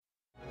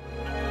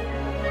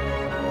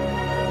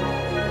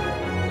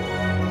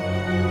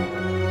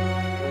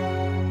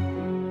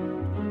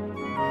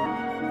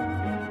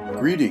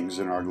Greetings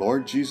in our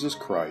Lord Jesus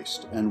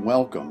Christ, and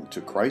welcome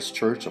to Christ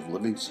Church of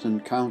Livingston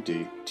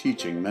County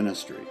Teaching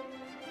Ministry.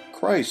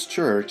 Christ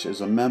Church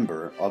is a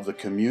member of the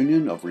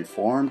Communion of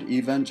Reformed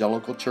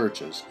Evangelical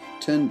Churches,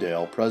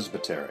 Tyndale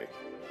Presbytery.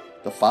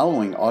 The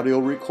following audio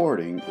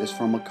recording is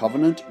from a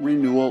covenant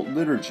renewal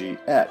liturgy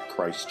at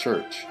Christ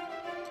Church.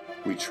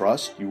 We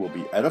trust you will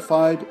be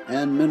edified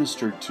and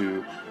ministered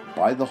to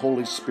by the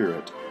Holy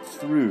Spirit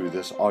through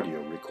this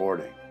audio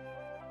recording.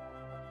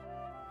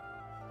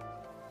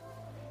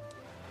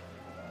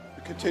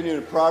 Continuing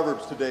in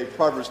Proverbs today,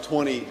 Proverbs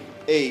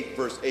 28,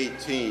 verse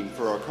 18,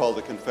 for our call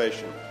to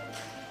confession.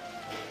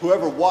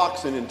 Whoever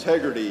walks in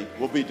integrity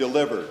will be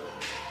delivered,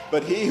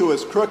 but he who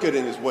is crooked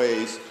in his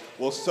ways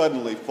will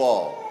suddenly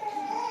fall.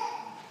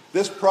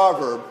 This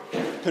proverb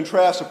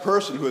contrasts a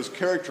person who is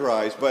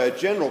characterized by a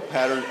general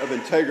pattern of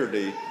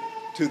integrity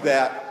to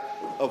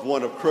that of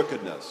one of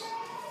crookedness.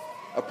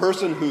 A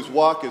person whose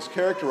walk is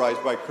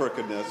characterized by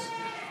crookedness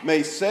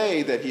may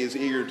say that he is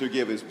eager to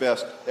give his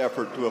best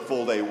effort to a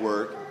full day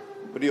work,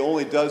 but he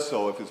only does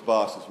so if his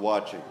boss is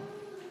watching.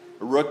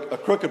 A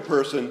crooked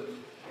person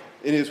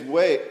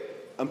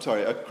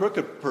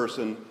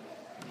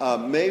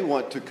may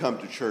want to come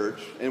to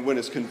church, and when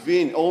it's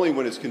convenient, only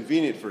when it's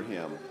convenient for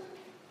him,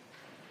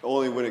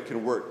 only when it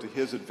can work to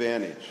his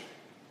advantage,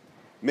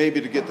 maybe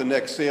to get the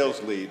next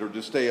sales lead or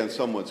to stay on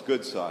someone's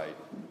good side.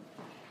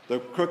 The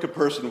crooked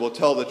person will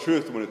tell the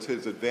truth when it's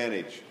his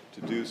advantage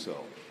to do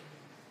so.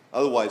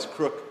 Otherwise,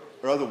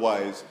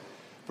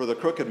 for the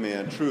crooked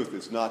man, truth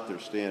is not their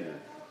standard.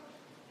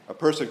 A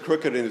person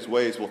crooked in his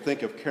ways will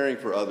think of caring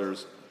for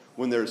others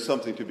when there is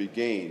something to be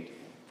gained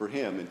for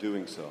him in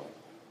doing so.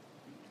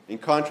 In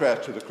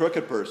contrast to the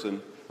crooked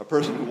person, a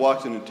person who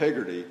walks in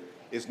integrity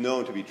is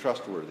known to be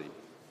trustworthy.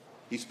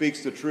 He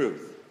speaks the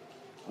truth,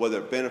 whether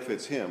it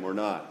benefits him or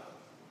not.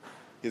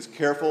 He is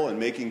careful in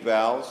making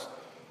vows,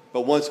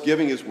 but once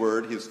giving his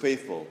word, he is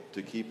faithful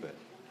to keep it.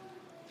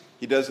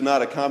 He does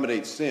not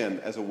accommodate sin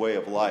as a way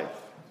of life.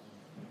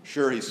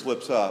 Sure, he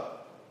slips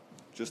up,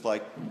 just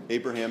like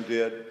Abraham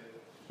did,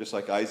 just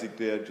like Isaac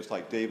did, just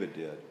like David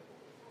did.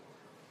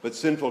 But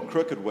sinful,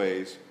 crooked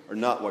ways are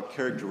not what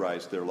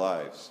characterized their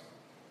lives.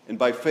 And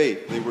by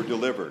faith, they were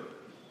delivered.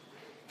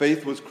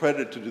 Faith was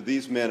credited to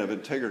these men of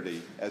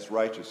integrity as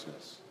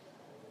righteousness.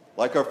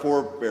 Like our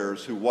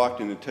forebears who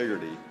walked in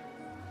integrity,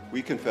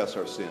 we confess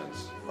our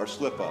sins, our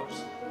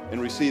slip-ups,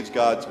 and receives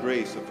God's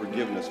grace of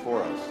forgiveness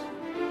for us.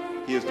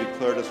 He has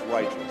declared us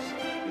righteous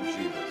in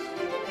Jesus.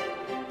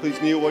 Please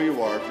kneel where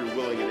you are if you're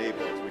willing and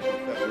able as we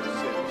confess our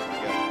sins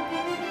together.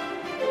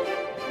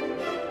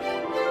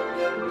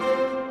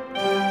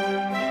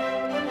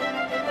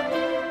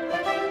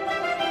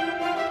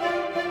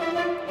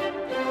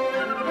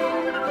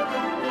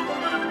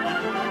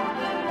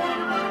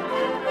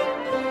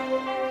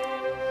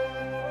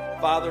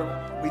 Father,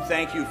 we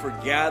thank you for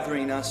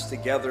gathering us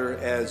together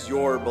as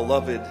your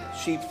beloved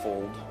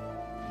sheepfold,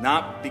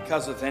 not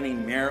because of any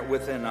merit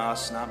within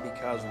us, not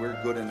because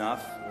we're good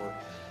enough or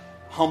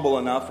humble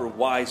enough or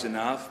wise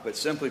enough, but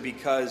simply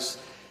because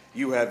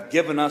you have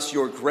given us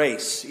your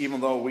grace, even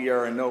though we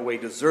are in no way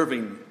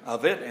deserving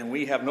of it, and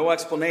we have no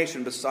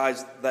explanation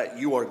besides that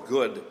you are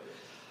good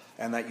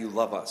and that you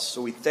love us.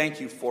 So we thank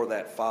you for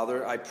that,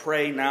 Father. I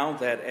pray now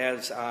that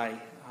as I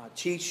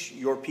teach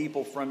your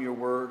people from your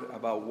word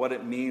about what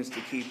it means to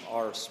keep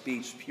our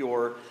speech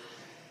pure,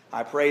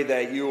 I pray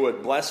that you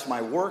would bless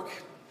my work,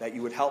 that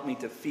you would help me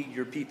to feed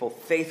your people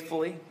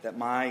faithfully, that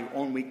my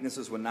own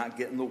weaknesses would not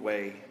get in the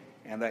way,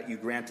 and that you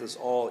grant us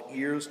all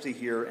ears to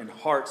hear and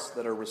hearts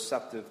that are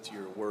receptive to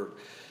your word.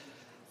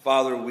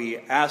 Father, we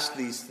ask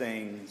these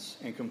things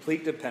in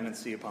complete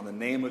dependency upon the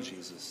name of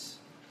Jesus.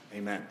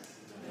 Amen.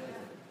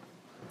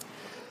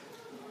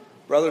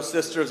 Brothers,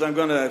 sisters, I'm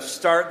going to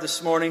start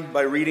this morning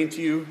by reading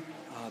to you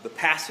the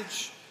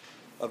passage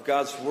of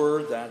God's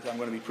word that I'm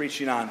going to be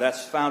preaching on.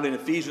 That's found in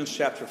Ephesians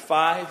chapter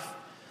 5,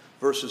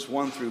 verses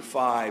 1 through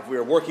 5. We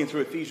are working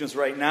through Ephesians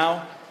right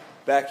now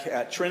back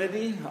at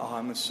Trinity,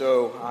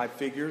 so I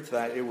figured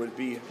that it would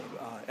be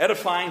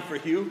edifying for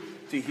you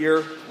to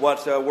hear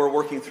what we're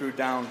working through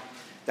down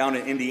in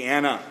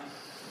Indiana.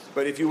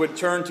 But if you would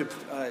turn to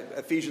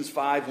Ephesians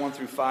 5, 1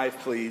 through 5,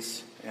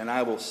 please, and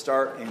I will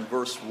start in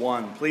verse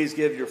 1. Please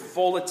give your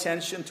full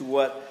attention to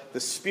what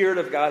the Spirit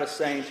of God is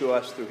saying to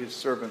us through his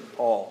servant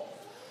Paul.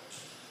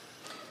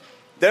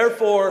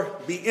 Therefore,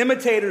 be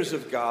imitators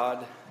of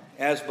God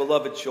as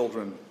beloved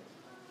children,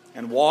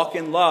 and walk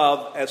in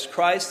love as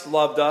Christ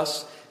loved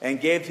us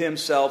and gave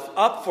himself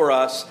up for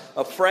us,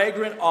 a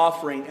fragrant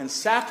offering and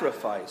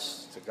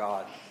sacrifice to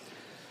God.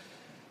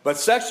 But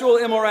sexual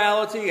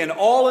immorality and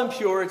all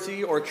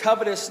impurity or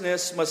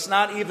covetousness must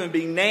not even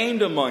be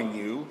named among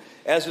you,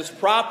 as is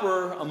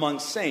proper among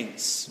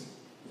saints.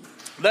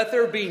 Let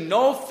there be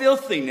no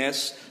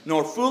filthiness,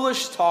 nor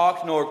foolish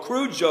talk, nor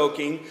crude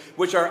joking,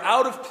 which are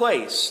out of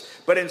place,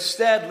 but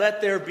instead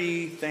let there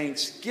be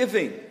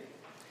thanksgiving.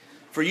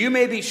 For you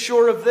may be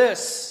sure of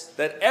this,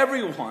 that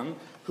everyone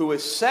who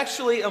is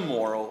sexually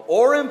immoral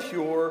or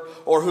impure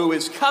or who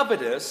is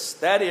covetous,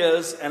 that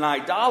is, an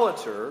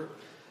idolater,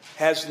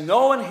 has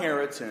no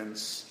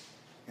inheritance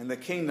in the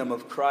kingdom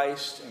of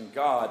Christ and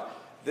God.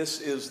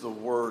 This is the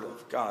word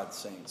of God,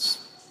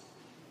 saints.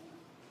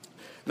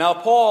 Now,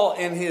 Paul,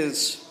 in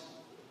his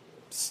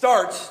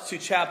start to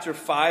chapter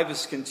 5,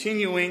 is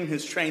continuing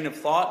his train of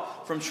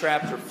thought from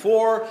chapter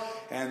 4.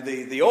 And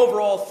the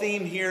overall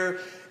theme here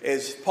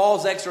is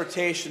Paul's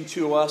exhortation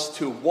to us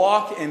to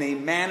walk in a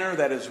manner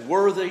that is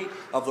worthy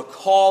of the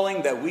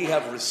calling that we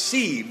have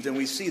received. And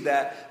we see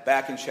that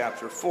back in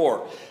chapter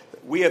 4.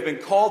 We have been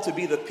called to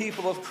be the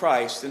people of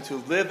Christ and to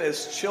live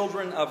as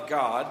children of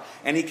God.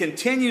 And he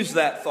continues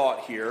that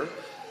thought here,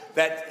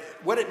 that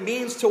what it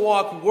means to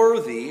walk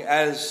worthy,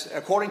 as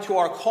according to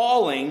our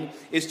calling,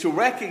 is to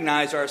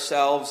recognize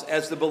ourselves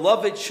as the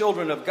beloved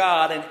children of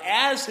God. And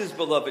as his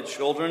beloved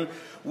children,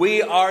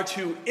 we are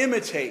to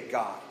imitate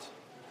God.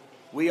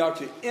 We are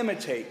to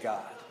imitate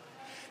God.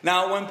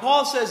 Now, when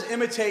Paul says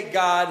imitate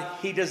God,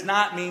 he does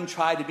not mean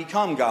try to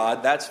become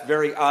God. That's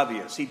very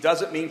obvious. He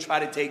doesn't mean try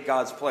to take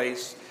God's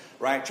place,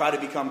 right? Try to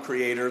become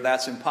creator.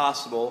 That's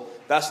impossible.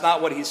 That's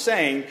not what he's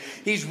saying.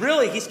 He's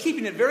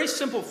keeping it very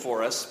simple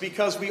for us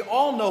because we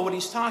all know what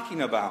he's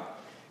talking about,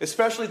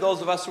 especially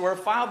those of us who are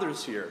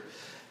fathers here.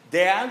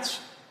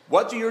 Dads,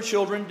 what do your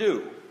children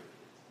do?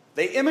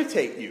 They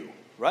imitate you,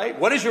 right?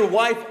 What is your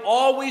wife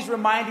always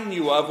reminding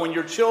you of when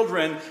your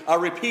children are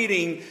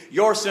repeating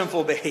your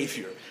sinful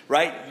behavior,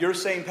 right? Your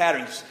same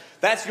patterns.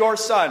 That's your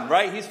son,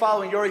 right? He's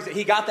following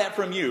he got that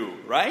from you,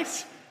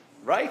 right?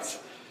 Right?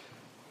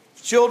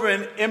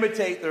 Children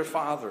imitate their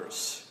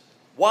fathers.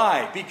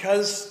 Why?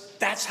 Because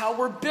that's how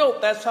we're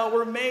built. That's how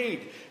we're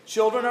made.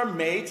 Children are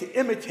made to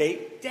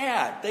imitate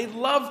dad. They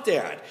love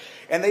dad.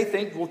 And they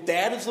think, well,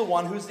 dad is the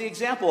one who's the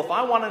example. If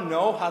I want to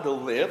know how to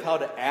live, how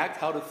to act,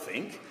 how to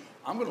think,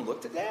 I'm going to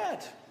look to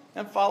dad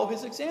and follow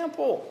his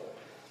example.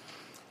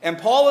 And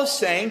Paul is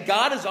saying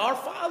God is our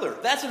Father.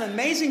 That's an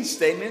amazing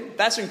statement.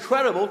 That's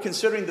incredible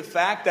considering the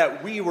fact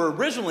that we were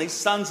originally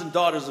sons and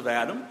daughters of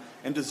Adam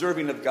and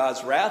deserving of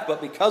God's wrath.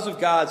 But because of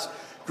God's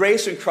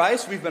grace in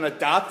Christ, we've been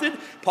adopted.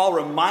 Paul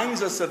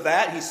reminds us of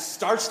that. He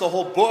starts the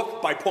whole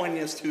book by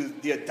pointing us to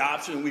the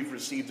adoption we've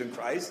received in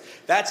Christ.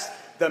 That's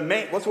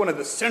what's one of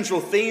the central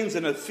themes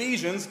in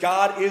Ephesians.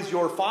 God is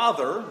your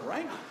Father,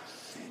 right?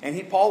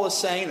 And Paul is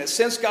saying that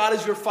since God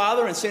is your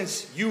Father and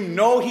since you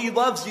know he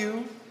loves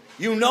you,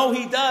 you know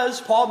he does.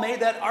 Paul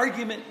made that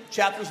argument,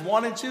 chapters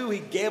 1 and 2. He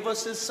gave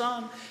us his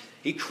son.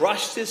 He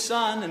crushed his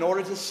son in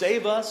order to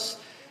save us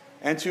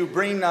and to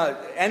bring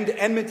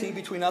enmity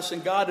between us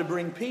and God, to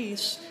bring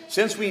peace.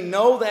 Since we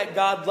know that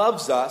God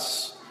loves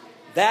us,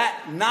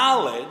 that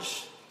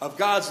knowledge of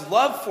God's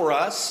love for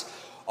us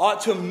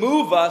ought to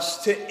move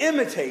us to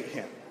imitate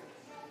him.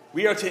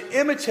 We are to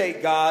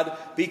imitate God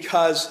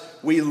because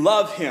we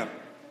love him.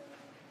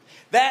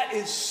 That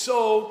is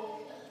so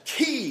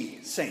key,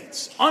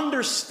 saints.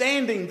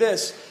 Understanding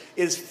this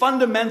is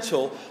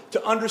fundamental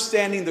to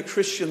understanding the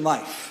Christian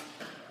life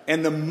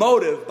and the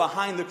motive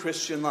behind the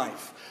Christian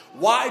life.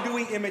 Why do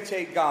we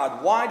imitate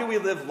God? Why do we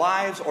live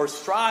lives or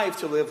strive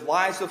to live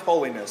lives of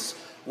holiness?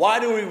 Why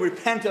do we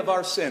repent of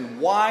our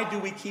sin? Why do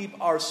we keep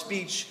our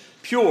speech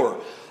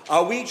pure?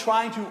 Are we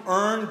trying to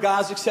earn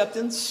God's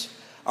acceptance?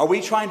 Are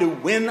we trying to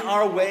win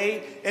our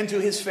way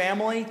into his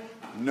family?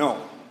 No.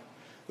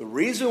 The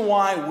reason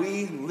why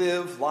we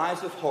live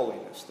lives of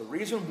holiness, the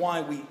reason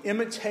why we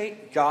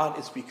imitate God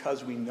is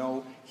because we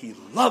know he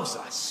loves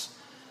us.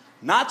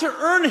 Not to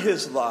earn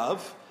his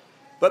love,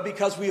 but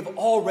because we have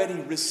already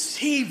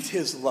received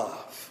his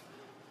love.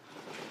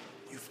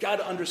 You've got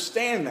to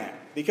understand that.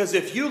 Because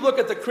if you look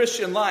at the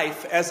Christian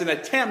life as an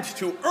attempt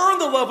to earn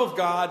the love of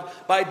God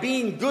by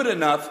being good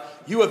enough,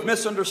 you have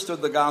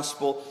misunderstood the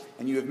gospel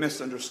and you have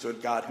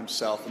misunderstood God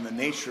himself and the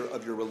nature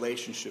of your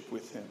relationship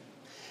with him.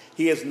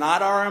 He is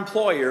not our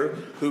employer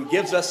who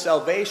gives us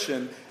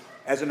salvation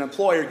as an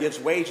employer gives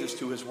wages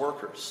to his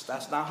workers.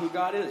 That's not who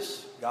God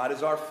is. God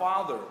is our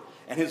Father.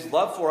 And his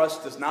love for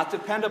us does not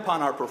depend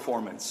upon our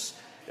performance.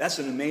 That's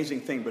an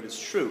amazing thing, but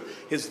it's true.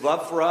 His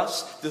love for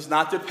us does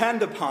not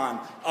depend upon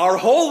our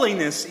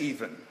holiness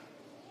even.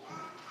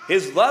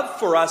 His love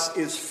for us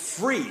is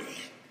free.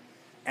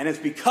 And it's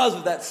because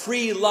of that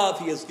free love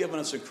he has given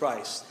us in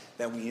Christ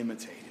that we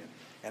imitate him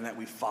and that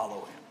we follow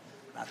him.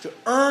 Not to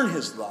earn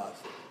his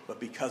love, but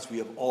because we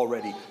have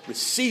already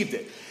received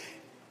it.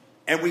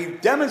 And we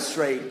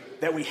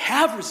demonstrate that we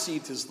have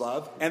received his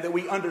love and that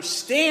we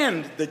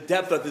understand the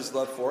depth of his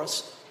love for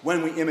us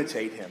when we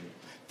imitate him.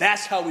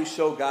 That's how we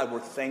show God we're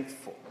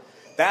thankful.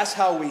 That's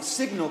how we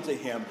signal to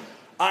him,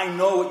 I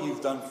know what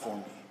you've done for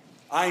me.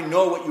 I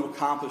know what you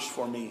accomplished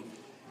for me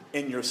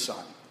in your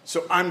Son.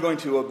 So I'm going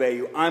to obey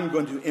you. I'm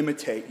going to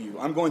imitate you.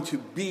 I'm going to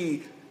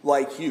be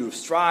like you,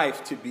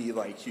 strive to be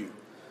like you.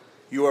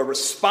 You are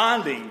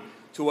responding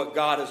to what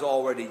God has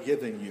already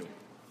given you.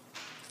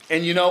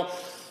 And you know,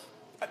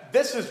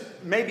 this is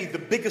maybe the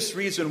biggest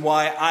reason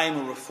why I am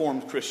a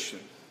Reformed Christian.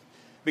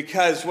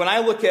 Because when I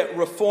look at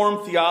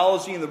Reformed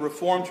theology and the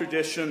Reformed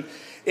tradition,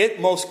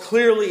 It most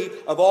clearly,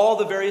 of all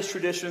the various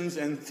traditions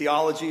and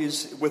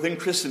theologies within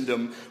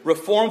Christendom,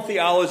 Reformed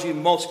theology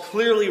most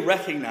clearly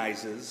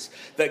recognizes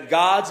that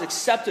God's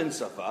acceptance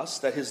of us,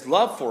 that his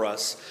love for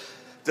us,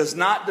 does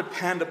not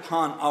depend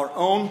upon our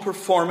own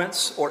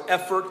performance or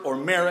effort or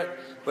merit,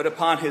 but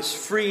upon his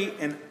free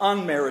and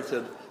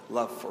unmerited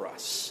love for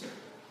us.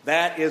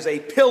 That is a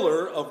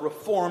pillar of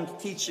Reformed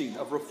teaching,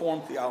 of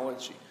Reformed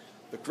theology.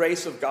 The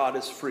grace of God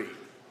is free.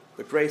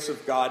 The grace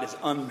of God is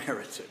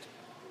unmerited.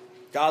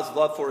 God's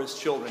love for his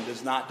children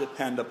does not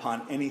depend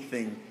upon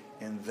anything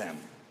in them.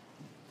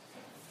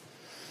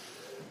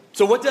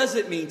 So what does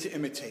it mean to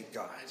imitate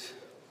God?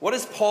 What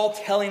is Paul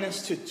telling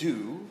us to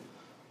do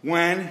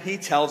when he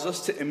tells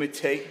us to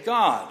imitate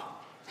God?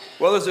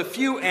 Well, there's a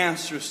few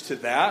answers to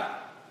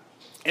that.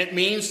 It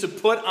means to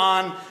put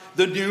on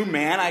the new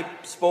man. I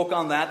spoke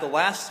on that the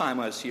last time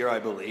I was here, I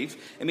believe.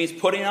 It means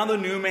putting on the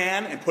new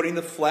man and putting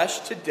the flesh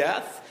to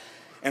death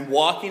and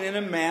walking in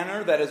a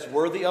manner that is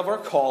worthy of our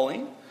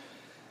calling.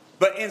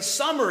 But in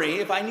summary,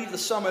 if I need to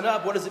sum it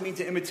up, what does it mean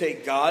to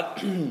imitate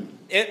God?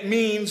 It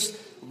means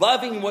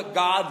loving what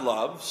God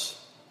loves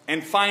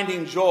and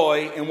finding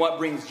joy in what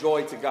brings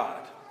joy to God.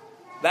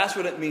 That's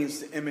what it means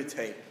to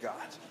imitate God.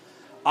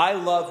 I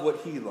love what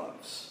he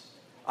loves.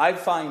 I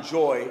find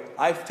joy,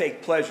 I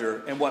take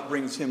pleasure in what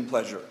brings him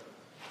pleasure.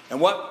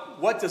 And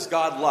what does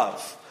God love?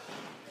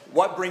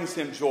 What brings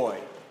him joy?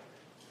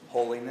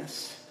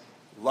 Holiness,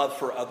 love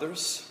for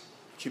others,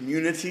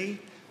 community,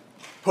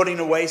 putting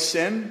away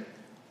sin,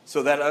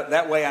 so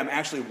that way I'm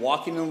actually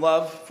walking in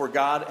love for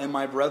God and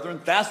my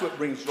brethren. That's what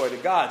brings joy to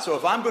God. So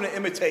if I'm going to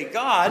imitate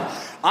God,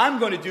 I'm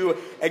going to do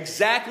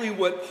exactly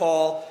what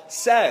Paul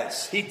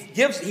says.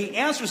 He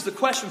answers the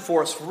question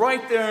for us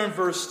right there in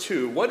verse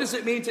 2. What does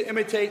it mean to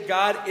imitate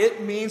God?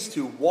 It means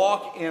to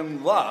walk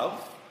in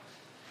love,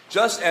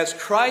 just as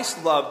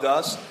Christ loved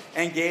us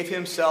and gave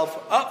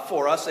himself up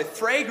for us, a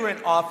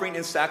fragrant offering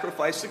and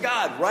sacrifice to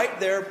God. Right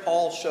there,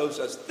 Paul shows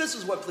us this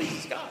is what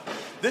pleases God.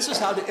 This is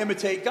how to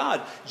imitate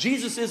God.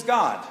 Jesus is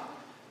God.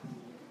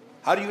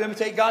 How do you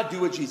imitate God?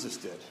 Do what Jesus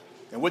did.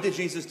 And what did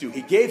Jesus do?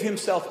 He gave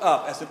himself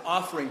up as an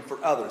offering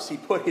for others. He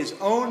put his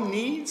own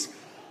needs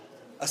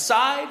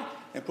aside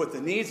and put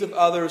the needs of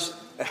others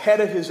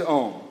ahead of his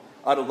own,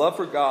 out of love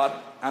for God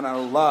and out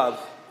of love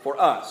for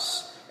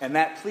us. And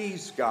that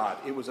pleased God.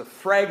 It was a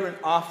fragrant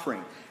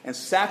offering and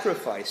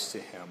sacrifice to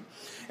him.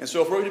 And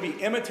so if we're going to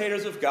be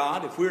imitators of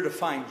God, if we're to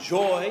find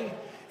joy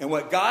in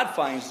what God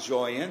finds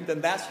joy in, then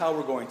that's how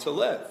we're going to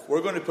live.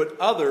 We're going to put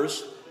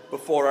others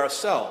before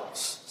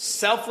ourselves,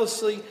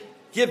 selflessly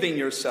giving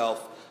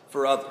yourself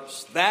for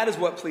others. That is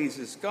what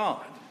pleases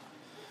God.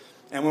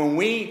 And when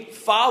we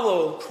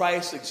follow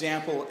Christ's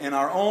example in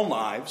our own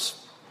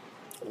lives,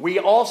 we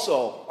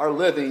also are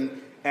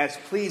living as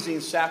pleasing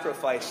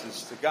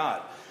sacrifices to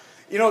God.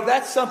 You know,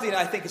 that's something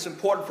I think is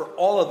important for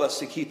all of us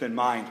to keep in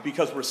mind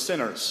because we're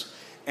sinners.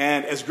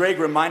 And as Greg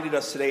reminded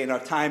us today in our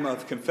time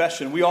of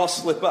confession, we all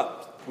slip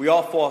up. We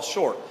all fall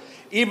short.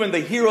 Even the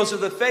heroes of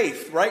the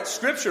faith, right?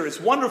 Scripture is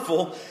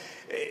wonderful.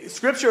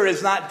 Scripture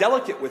is not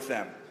delicate with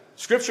them.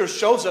 Scripture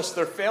shows us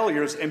their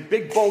failures in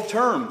big, bold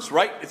terms,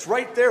 right? It's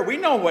right there. We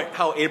know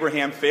how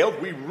Abraham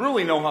failed. We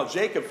really know how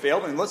Jacob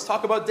failed. And let's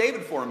talk about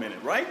David for a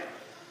minute, right?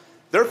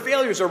 Their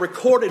failures are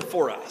recorded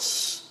for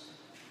us.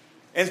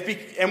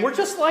 And we're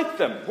just like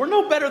them. We're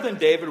no better than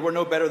David. We're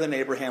no better than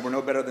Abraham. We're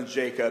no better than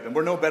Jacob. And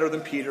we're no better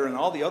than Peter and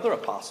all the other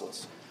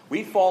apostles.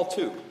 We fall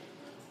too.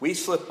 We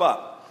slip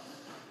up.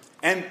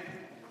 And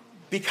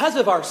because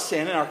of our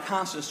sin and our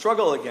constant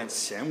struggle against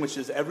sin, which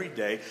is every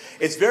day,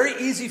 it's very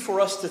easy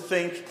for us to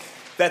think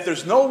that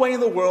there's no way in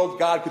the world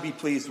God could be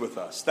pleased with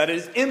us. That it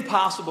is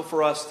impossible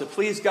for us to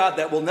please God.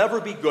 That will never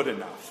be good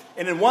enough.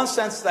 And in one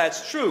sense,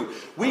 that's true.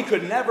 We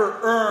could never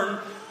earn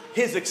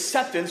his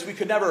acceptance. We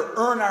could never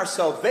earn our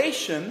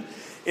salvation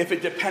if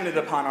it depended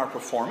upon our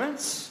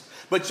performance.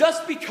 But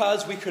just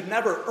because we could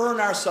never earn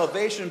our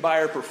salvation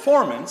by our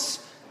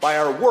performance, by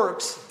our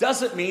works,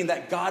 doesn't mean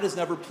that God is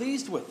never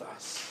pleased with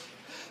us.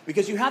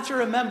 Because you have to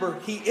remember,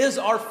 he is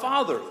our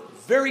Father.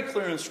 Very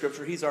clear in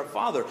Scripture, he's our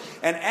Father.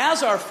 And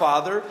as our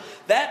Father,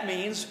 that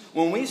means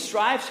when we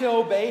strive to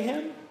obey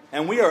him,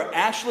 and we are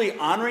actually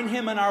honoring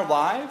him in our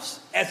lives,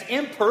 as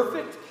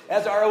imperfect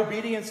as our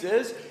obedience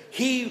is,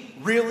 he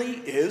really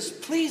is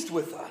pleased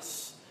with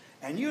us.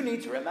 And you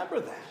need to remember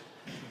that.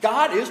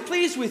 God is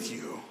pleased with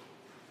you.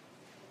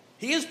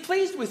 He is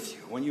pleased with you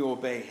when you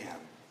obey him.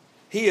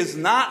 He is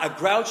not a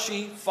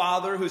grouchy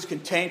father who's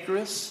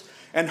cantankerous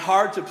and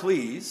hard to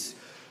please,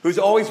 who's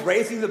always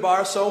raising the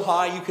bar so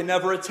high you can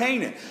never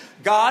attain it.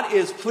 God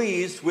is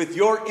pleased with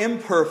your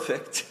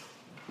imperfect,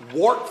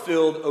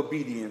 wart-filled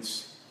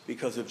obedience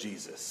because of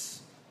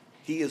Jesus.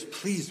 He is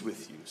pleased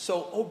with you.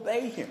 So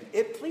obey him.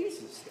 It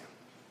pleases him.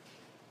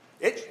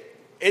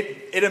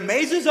 It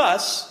amazes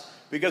us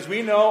because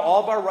we know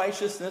all of our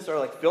righteousness are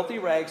like filthy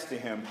rags to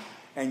him,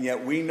 and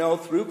yet we know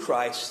through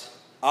Christ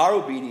our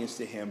obedience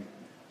to him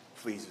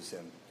pleases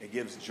him. It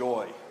gives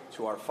joy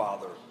to our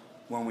Father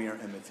when we are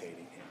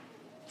imitating him.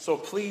 So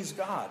please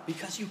God,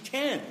 because you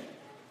can.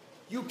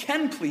 You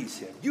can please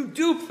him. You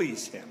do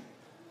please him.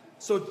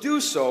 So do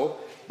so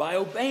by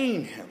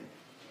obeying him.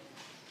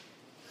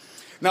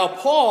 Now,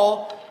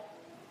 Paul,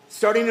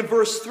 starting in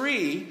verse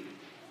 3,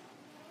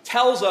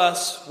 tells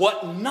us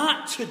what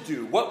not to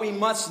do, what we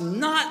must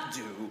not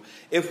do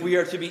if we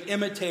are to be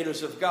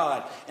imitators of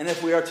God, and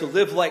if we are to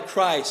live like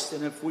Christ,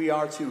 and if we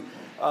are to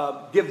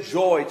give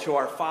joy to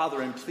our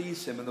Father and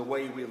please him in the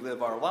way we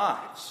live our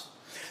lives.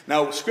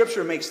 Now,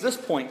 Scripture makes this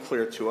point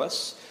clear to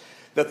us,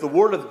 that the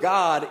Word of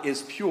God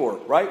is pure,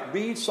 right?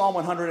 Read Psalm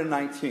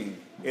 119.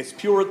 It's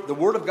pure. The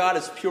Word of God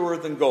is purer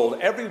than gold.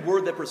 Every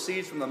word that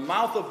proceeds from the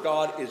mouth of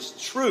God is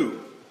true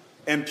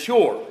and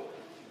pure,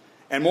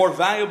 and more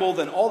valuable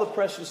than all the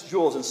precious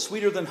jewels, and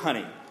sweeter than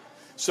honey.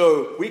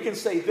 So we can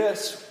say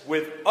this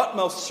with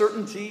utmost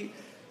certainty,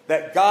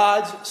 that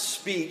God's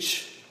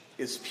speech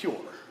is pure.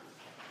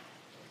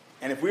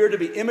 And if we are to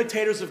be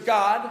imitators of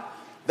God,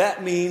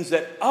 that means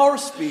that our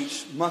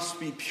speech must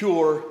be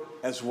pure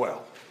as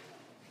well.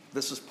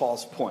 This is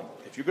Paul's point.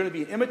 If you're going to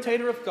be an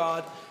imitator of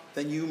God,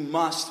 then you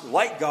must,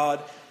 like God,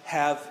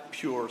 have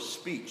pure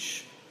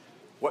speech.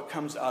 What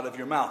comes out of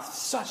your mouth?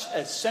 Such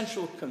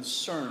essential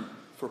concern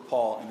for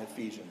Paul in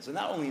Ephesians. And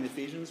not only in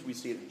Ephesians, we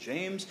see it in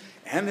James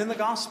and in the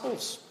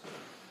Gospels.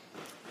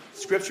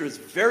 Scripture is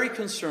very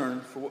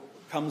concerned for what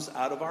comes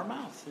out of our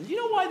mouth. And you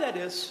know why that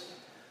is?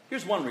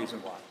 Here's one reason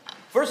why.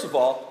 First of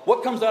all,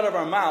 what comes out of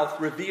our mouth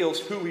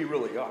reveals who we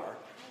really are,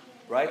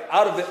 right?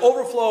 Out of the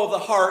overflow of the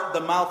heart,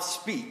 the mouth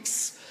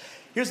speaks.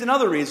 Here's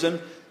another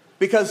reason,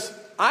 because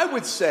I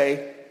would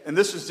say, and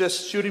this is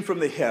just shooting from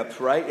the hip,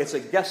 right? It's a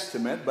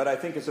guesstimate, but I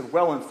think it's a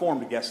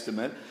well-informed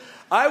guesstimate.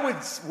 I would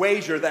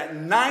wager that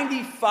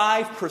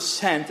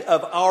 95%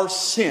 of our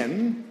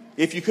sin,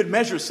 if you could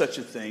measure such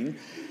a thing,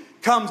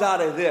 comes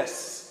out of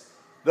this,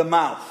 the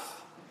mouth.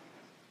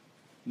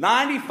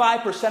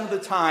 95% of the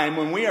time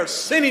when we are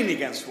sinning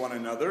against one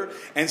another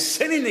and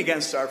sinning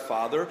against our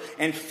Father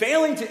and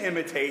failing to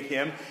imitate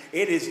him,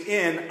 it is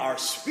in our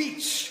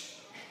speech.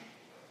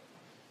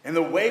 And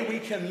the way we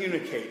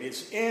communicate,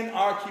 it's in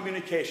our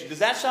communication. Does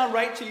that sound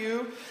right to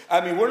you?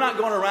 I mean, we're not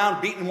going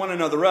around beating one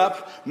another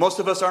up. Most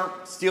of us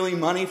aren't stealing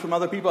money from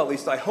other people. At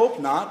least I hope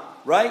not,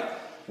 right?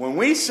 When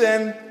we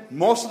sin,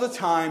 most of the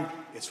time,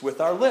 it's with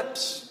our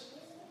lips.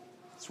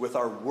 It's with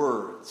our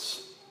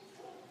words.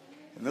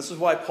 And this is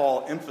why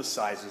Paul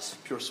emphasizes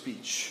pure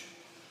speech.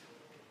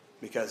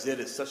 Because it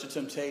is such a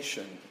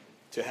temptation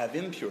to have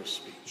impure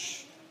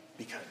speech.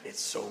 Because it's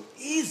so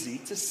easy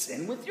to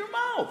sin with your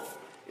mouth,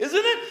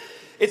 isn't it?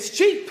 It's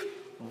cheap.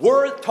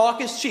 Talk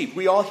is cheap.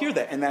 We all hear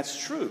that, and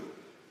that's true.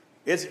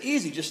 It's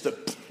easy just to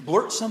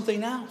blurt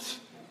something out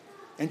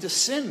and to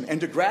sin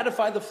and to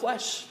gratify the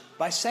flesh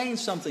by saying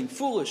something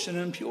foolish and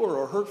impure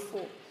or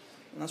hurtful.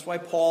 And that's why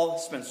Paul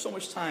spends so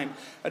much time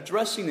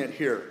addressing it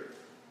here.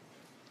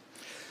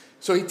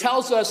 So he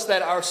tells us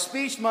that our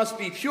speech must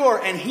be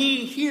pure, and he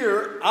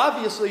here,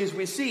 obviously, as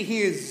we see,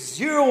 he is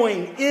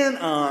zeroing in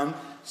on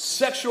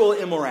sexual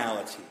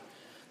immorality.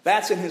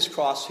 That's in his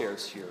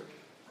crosshairs here.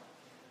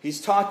 He's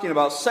talking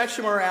about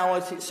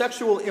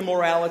sexual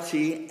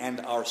immorality and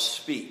our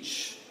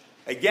speech.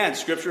 Again,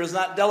 Scripture is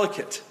not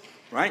delicate,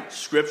 right?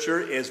 Scripture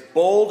is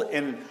bold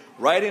and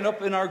writing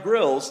up in our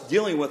grills,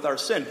 dealing with our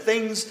sin.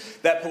 Things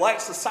that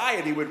polite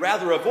society would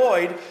rather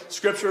avoid,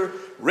 Scripture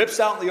rips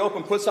out in the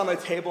open, puts on the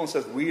table, and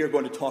says, we are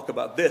going to talk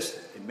about this.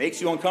 It makes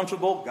you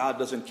uncomfortable. God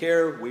doesn't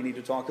care. We need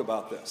to talk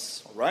about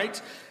this, all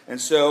right? And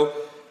so,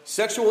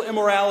 sexual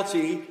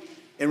immorality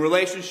in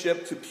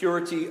relationship to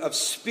purity of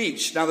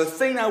speech. Now, the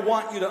thing I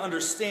want you to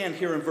understand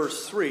here in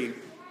verse 3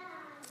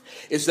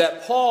 is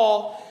that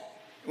Paul,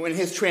 in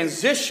his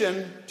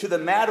transition to the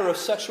matter of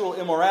sexual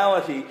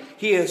immorality,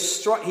 he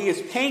is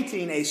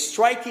painting a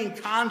striking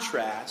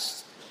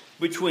contrast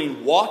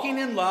between walking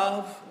in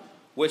love,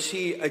 which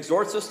he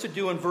exhorts us to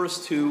do in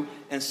verse 2,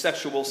 and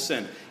sexual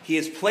sin. He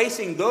is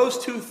placing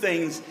those two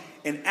things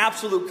in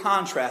absolute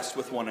contrast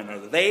with one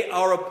another. They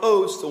are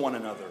opposed to one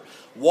another.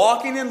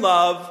 Walking in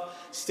love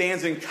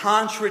stands in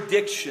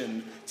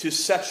contradiction to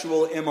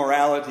sexual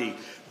immorality.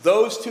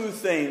 Those two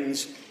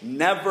things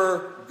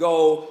never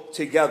go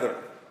together.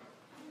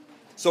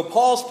 So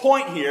Paul's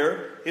point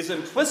here, his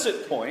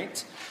implicit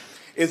point,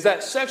 is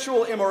that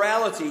sexual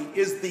immorality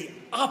is the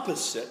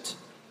opposite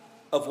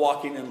of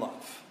walking in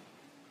love.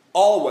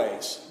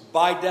 Always,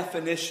 by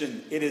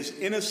definition, it is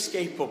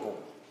inescapable.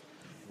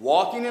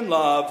 Walking in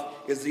love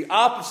is the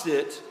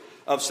opposite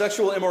of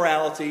sexual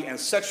immorality, and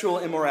sexual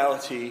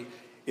immorality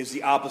is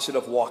the opposite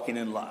of walking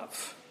in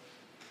love.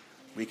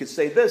 We could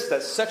say this,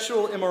 that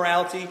sexual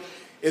immorality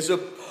is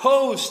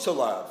opposed to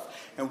love.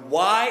 And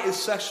why is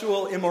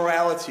sexual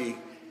immorality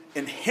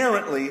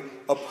inherently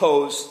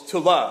opposed to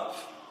love?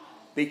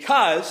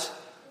 Because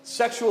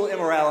sexual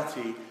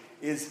immorality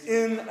is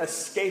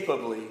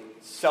inescapably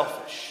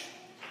selfish.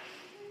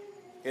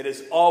 It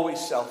is always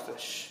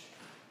selfish.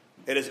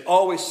 It is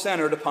always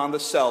centered upon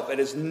the self. It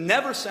is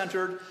never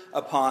centered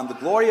upon the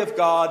glory of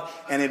God,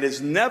 and it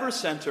is never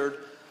centered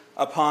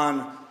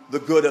upon the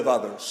good of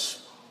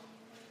others.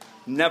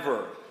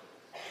 Never.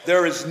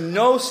 There is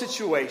no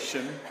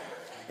situation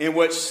in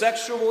which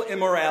sexual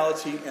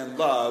immorality and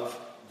love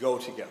go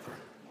together.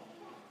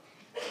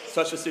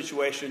 Such a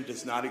situation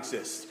does not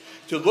exist.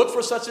 To look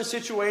for such a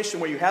situation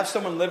where you have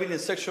someone living in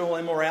sexual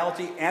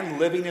immorality and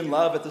living in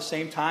love at the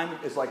same time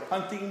is like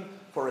hunting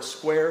for a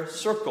square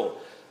circle.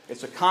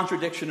 It's a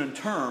contradiction in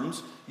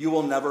terms. You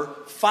will never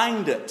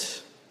find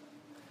it.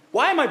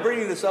 Why am I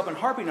bringing this up and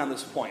harping on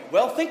this point?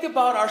 Well, think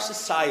about our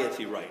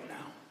society right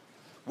now.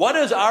 What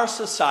is our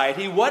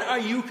society? What are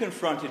you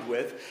confronted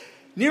with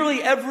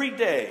nearly every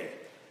day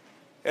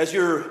as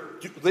you're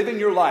living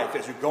your life,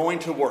 as you're going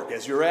to work,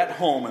 as you're at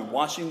home and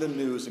watching the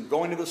news and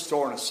going to the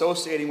store and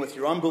associating with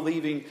your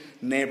unbelieving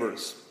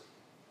neighbors?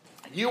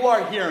 You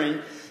are hearing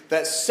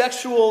that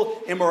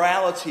sexual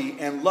immorality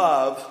and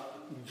love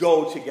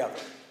go together.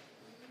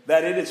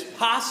 That it is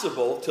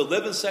possible to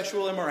live in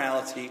sexual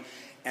immorality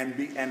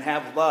and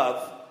have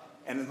love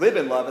and live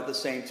in love at the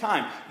same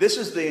time. This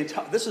is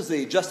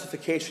the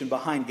justification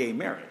behind gay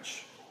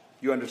marriage.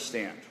 You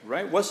understand,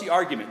 right? What's the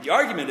argument? The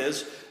argument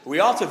is we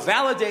ought to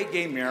validate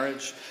gay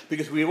marriage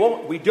because we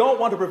don't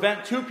want to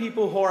prevent two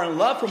people who are in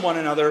love from one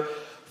another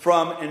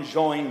from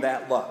enjoying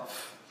that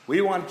love.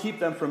 We want to keep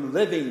them from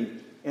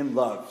living in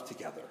love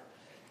together.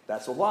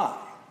 That's a lie.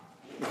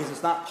 Because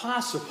it's not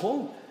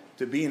possible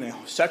to be in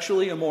a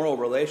sexually immoral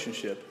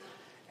relationship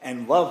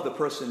and love the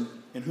person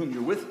in whom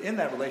you're in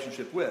that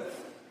relationship with.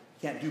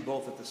 You can't do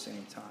both at the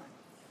same time.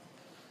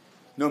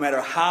 No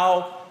matter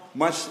how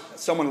much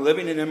someone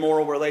living in an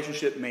immoral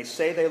relationship may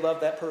say they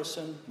love that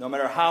person, no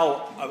matter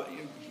how,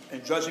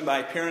 and judging by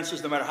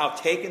appearances, no matter how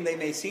taken they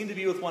may seem to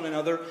be with one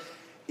another,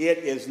 it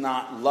is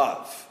not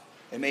love.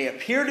 It may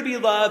appear to be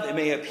love, it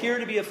may appear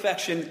to be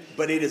affection,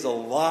 but it is a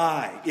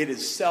lie. It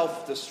is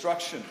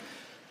self-destruction.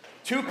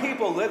 Two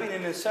people living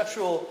in a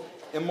sexual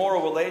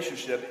immoral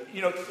relationship,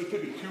 it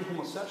could be two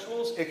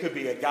homosexuals, it could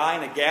be a guy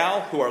and a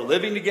gal who are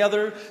living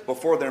together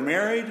before they're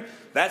married.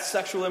 That's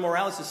sexual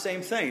immorality. It's the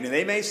same thing. And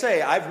they may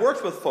say, I've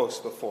worked with folks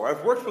before,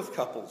 I've worked with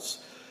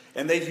couples,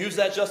 and they've used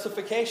that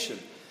justification.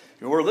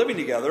 We're living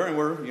together and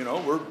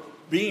we're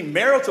being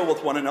marital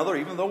with one another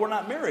even though we're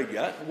not married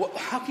yet. Well,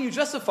 how can you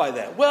justify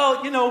that?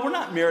 Well, we're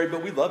not married,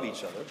 but we love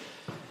each other.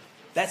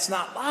 That's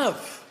not love,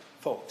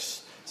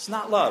 folks. It's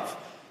not love.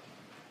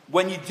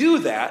 When you do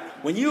that,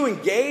 when you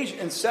engage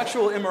in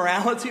sexual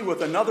immorality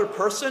with another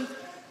person,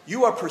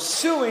 you are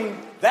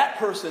pursuing that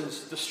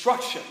person's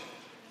destruction,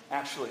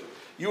 actually.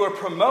 You are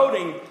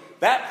promoting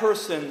that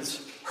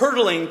person's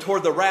hurtling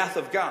toward the wrath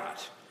of God.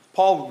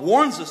 Paul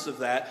warns us of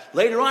that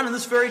later on in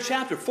this very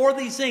chapter. For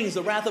these things,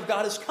 the wrath of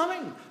God is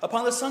coming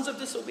upon the sons of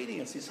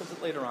disobedience. He says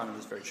it later on in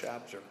this very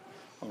chapter.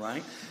 All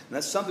right? And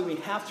that's something we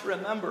have to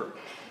remember.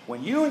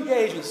 When you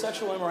engage in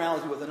sexual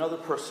immorality with another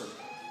person,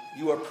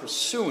 you are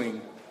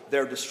pursuing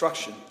their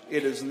destruction.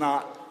 It is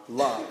not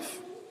love.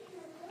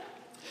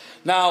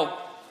 Now,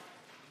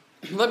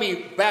 let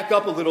me back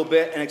up a little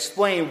bit and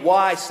explain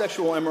why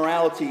sexual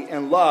immorality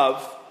and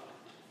love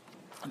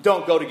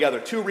don't go together.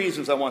 Two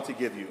reasons I want to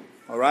give you.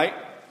 All right?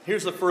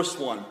 Here's the first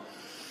one.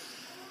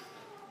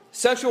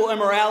 Sexual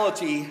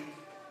immorality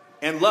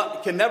and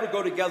love can never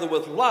go together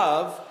with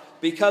love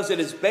because it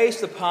is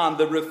based upon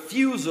the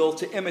refusal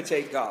to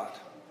imitate God.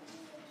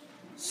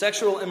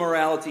 Sexual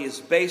immorality is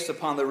based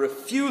upon the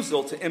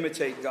refusal to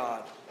imitate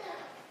God.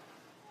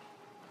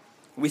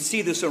 We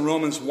see this in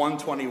Romans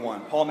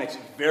 1:21. Paul makes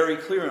it very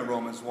clear in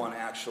Romans 1,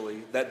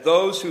 actually, that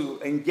those who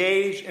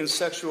engage in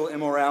sexual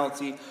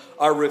immorality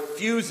are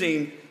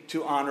refusing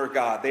to honor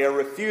God. They are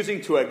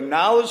refusing to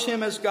acknowledge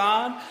Him as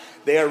God.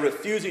 They are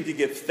refusing to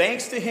give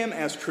thanks to Him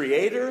as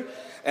Creator.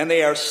 And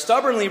they are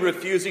stubbornly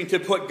refusing to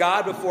put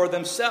God before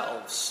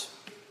themselves.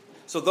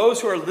 So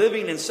those who are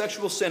living in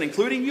sexual sin,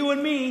 including you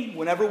and me,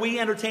 whenever we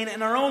entertain it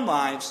in our own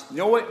lives, you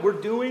know what we're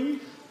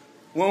doing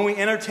when we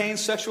entertain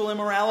sexual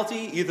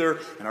immorality, either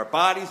in our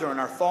bodies or in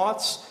our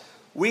thoughts?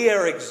 We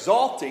are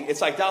exalting,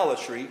 it's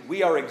idolatry,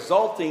 we are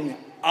exalting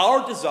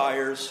our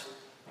desires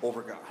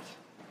over God.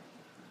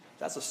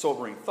 That's a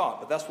sobering thought,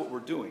 but that's what we're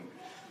doing.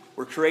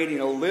 We're creating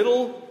a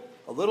little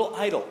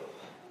idol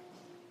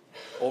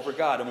over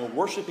God, and we're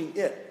worshiping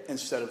it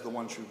instead of the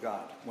one true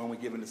God when we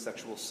give into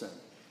sexual sin.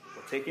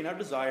 We're taking our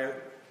desire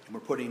and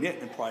we're putting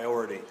it in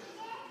priority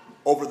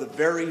over the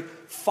very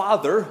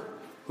Father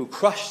who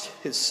crushed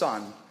His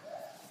Son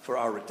for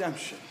our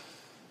redemption.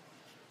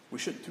 We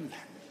shouldn't do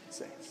that,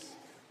 saints.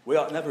 We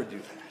ought never do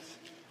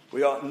that.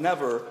 We ought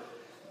never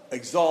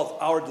exalt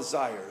our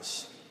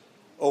desires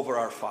over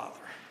our Father.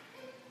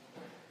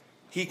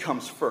 He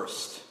comes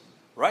first,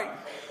 right?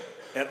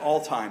 At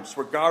all times,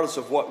 regardless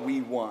of what we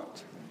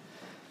want.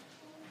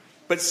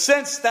 But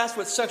since that's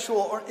what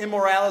sexual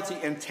immorality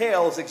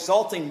entails,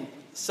 exalting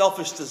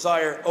selfish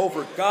desire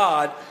over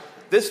God,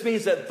 this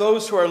means that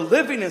those who are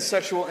living in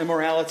sexual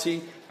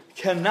immorality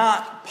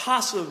cannot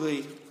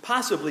possibly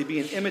be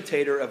an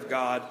imitator of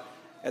God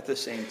at the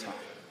same time.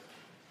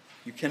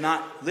 You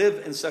cannot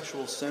live in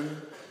sexual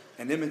sin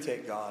and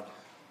imitate God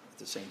at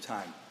the same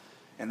time.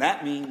 And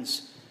that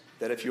means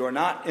that if you are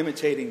not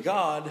imitating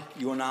God,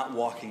 you are not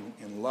walking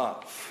in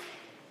love.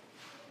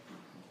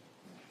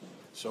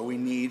 So we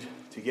need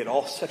to get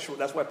all sexual.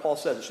 That's why Paul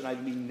says it should not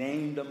even be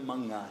named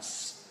among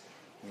us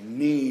We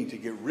need to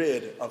get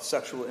rid of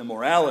sexual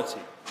immorality.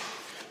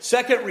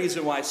 Second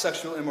reason why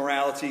sexual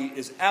immorality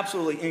is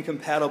absolutely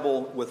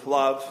incompatible with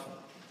love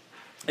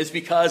is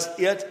because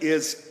it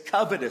is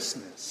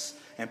covetousness.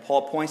 And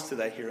Paul points to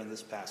that here in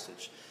this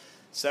passage.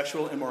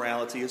 Sexual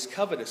immorality is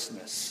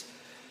covetousness.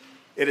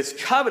 It is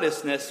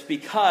covetousness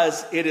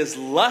because it is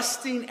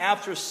lusting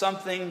after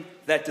something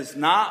that does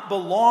not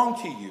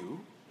belong to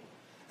you,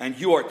 and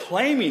you are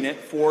claiming it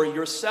for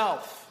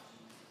yourself.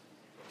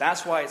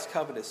 That's why it's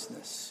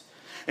covetousness.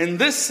 In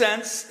this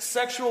sense,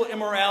 sexual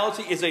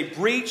immorality is a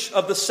breach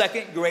of the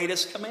second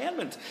greatest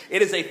commandment.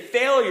 It is a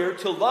failure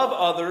to love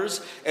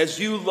others as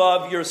you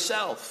love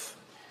yourself.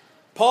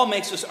 Paul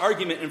makes this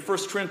argument in 1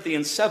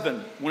 Corinthians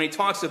 7 when he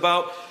talks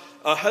about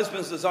a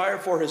husband's desire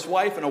for his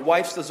wife and a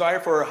wife's desire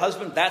for her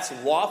husband. That's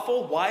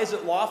lawful. Why is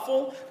it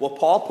lawful? Well,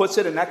 Paul puts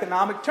it in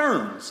economic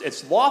terms.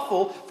 It's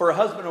lawful for a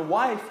husband and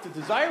wife to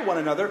desire one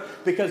another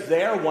because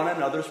they are one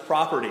another's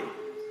property.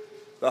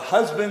 The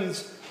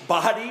husband's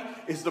body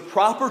is the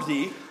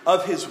property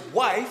of his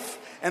wife,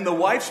 and the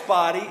wife's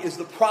body is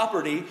the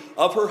property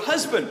of her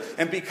husband.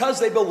 And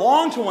because they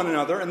belong to one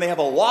another and they have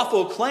a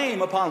lawful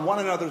claim upon one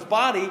another's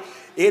body,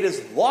 it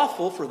is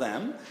lawful for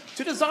them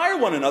to desire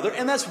one another,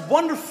 and that's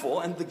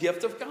wonderful and the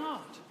gift of God.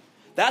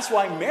 That's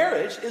why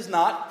marriage is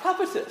not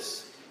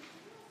covetous.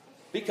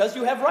 Because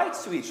you have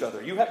rights to each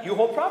other. You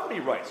hold property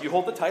rights. You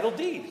hold the title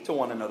deed to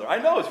one another. I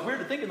know it's weird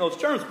to think in those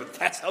terms, but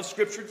that's how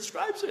Scripture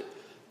describes it.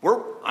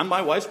 I'm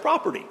my wife's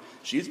property.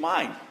 She's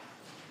mine.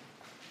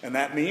 And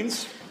that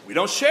means we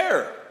don't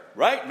share,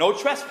 right? No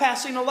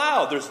trespassing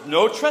allowed. There's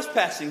no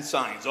trespassing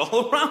signs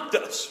all around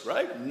us,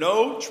 right?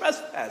 No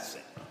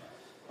trespassing.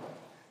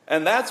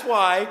 And that's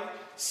why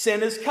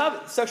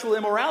sexual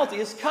immorality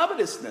is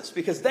covetousness,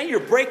 because then you're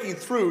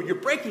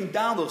breaking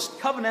down those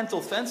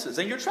covenantal fences,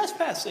 and you're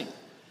trespassing.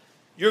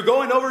 You're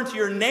going over into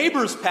your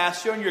neighbor's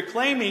pasture, and you're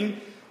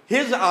claiming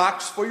his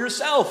ox for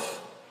yourself.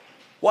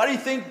 Why do you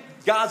think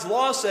God's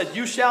law said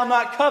you shall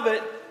not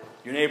covet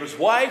your neighbor's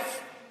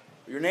wife,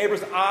 or your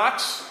neighbor's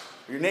ox,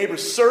 or your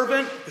neighbor's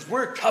servant? Because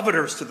we're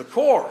coveters to the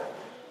core.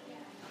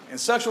 And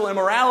sexual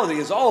immorality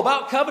is all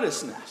about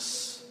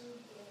covetousness.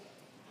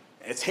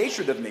 It's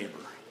hatred of neighbor.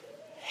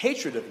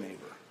 Hatred of neighbor,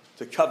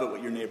 to covet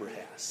what your neighbor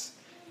has.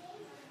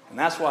 And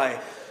that's why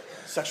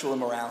sexual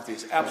immorality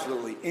is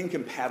absolutely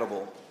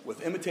incompatible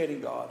with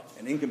imitating God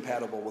and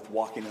incompatible with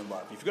walking in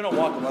love. If you're going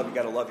to walk in love, you've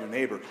got to love your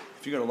neighbor.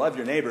 If you're going to love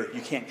your neighbor,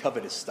 you can't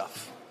covet his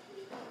stuff.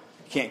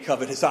 You can't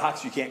covet his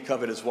ox. You can't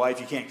covet his wife.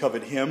 You can't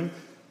covet him.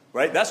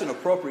 Right? That's an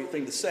appropriate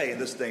thing to say in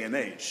this day and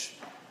age.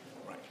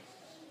 Right?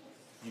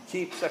 You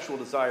keep sexual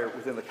desire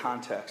within the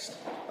context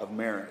of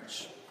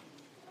marriage.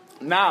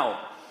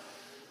 Now,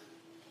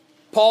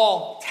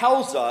 Paul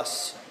tells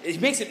us, he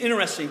makes an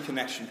interesting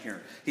connection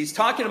here. He's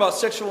talking about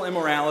sexual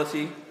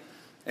immorality,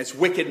 its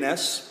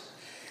wickedness,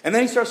 and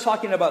then he starts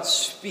talking about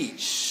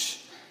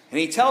speech. And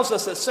he tells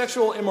us that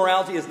sexual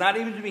immorality is not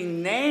even to be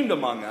named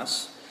among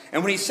us.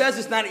 And when he says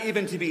it's not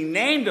even to be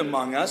named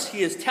among us,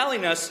 he is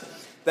telling us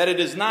that it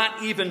is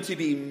not even to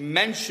be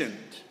mentioned.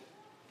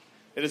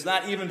 It is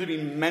not even to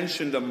be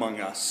mentioned among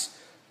us.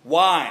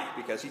 Why?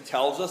 Because he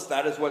tells us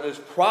that is what is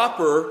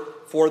proper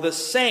for the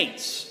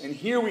saints. And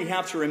here we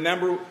have to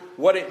remember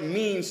what it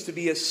means to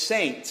be a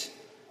saint.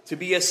 To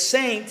be a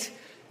saint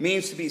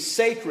means to be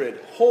sacred,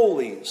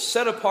 holy,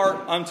 set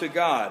apart unto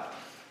God.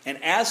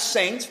 And as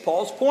saints,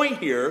 Paul's point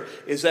here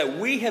is that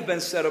we have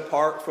been set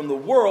apart from the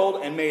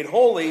world and made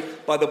holy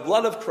by the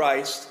blood of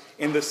Christ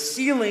in the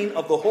sealing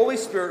of the Holy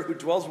Spirit who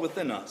dwells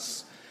within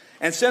us.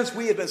 And since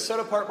we have been set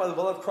apart by the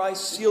blood of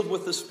Christ, sealed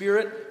with the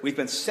Spirit, we've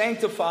been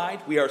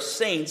sanctified, we are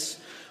saints.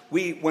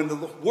 When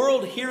the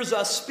world hears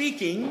us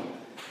speaking,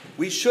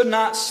 we should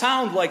not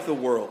sound like the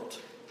world.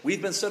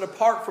 We've been set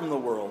apart from the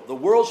world. The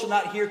world should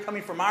not hear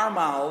coming from our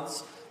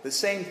mouths the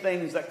same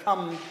things that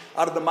come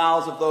out of the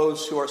mouths of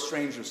those who are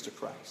strangers to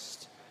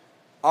Christ.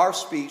 Our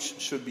speech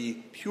should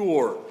be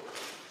pure.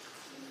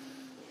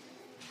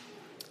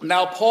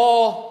 Now,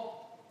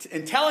 Paul,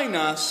 in telling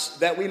us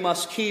that we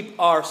must keep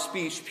our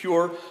speech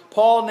pure,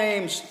 Paul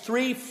names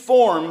 3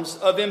 forms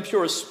of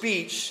impure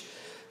speech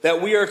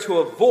that we are to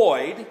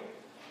avoid,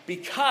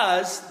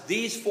 because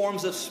these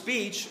forms of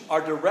speech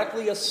are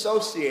directly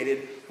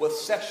associated with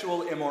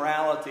sexual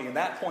immorality. And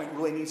that point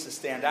really needs to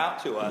stand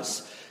out to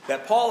us,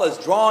 that Paul is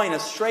drawing a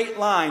straight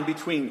line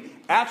between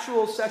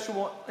actual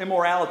sexual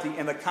immorality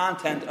and the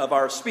content of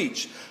our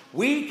speech.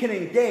 We can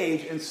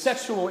engage in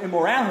sexual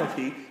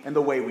immorality in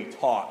the way we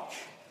talk.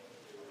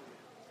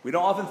 We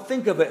don't often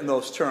think of it in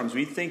those terms.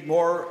 We think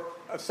more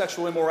of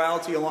sexual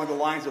immorality along the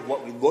lines of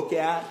what we look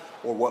at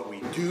or what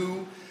we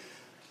do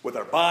with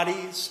our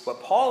bodies.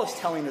 But Paul is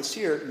telling us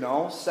here,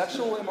 no,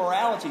 sexual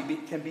immorality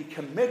can be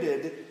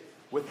committed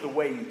with the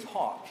way you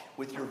talk,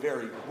 with your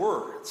very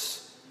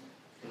words.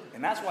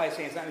 And that's why I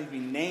say it's not going to be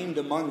named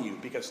among you,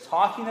 because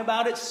talking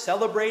about it,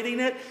 celebrating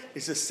it,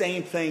 is the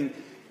same thing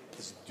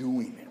as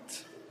doing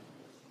it.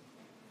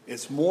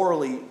 It's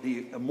morally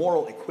the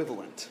moral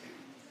equivalent.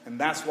 And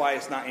that's why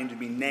it's not aimed to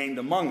be named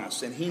among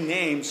us. And he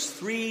names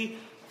 3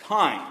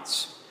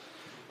 kinds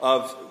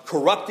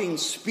corrupting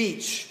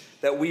speech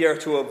that we are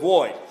to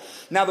avoid.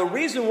 Now, the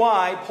reason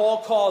why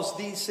Paul calls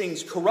these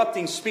things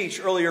corrupting speech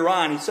earlier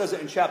on, he says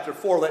it in chapter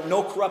 4, let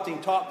no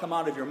corrupting talk come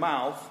out of your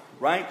mouth,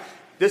 right?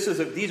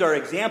 These are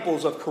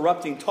examples of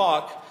corrupting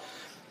talk.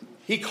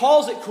 He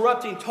calls it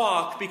corrupting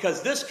talk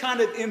because this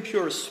kind of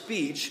impure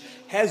speech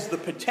has the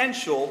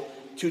potential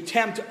to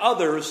tempt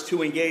others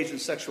to engage in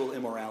sexual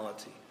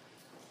immorality.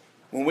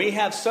 When we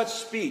have such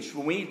speech,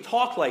 when we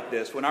talk like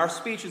this, when our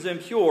speech is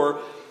impure,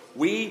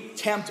 we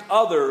tempt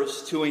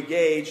others to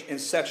engage in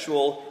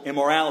sexual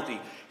immorality.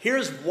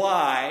 Here's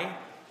why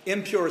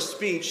impure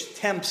speech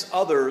tempts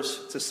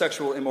others to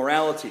sexual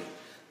immorality.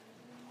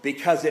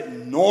 Because it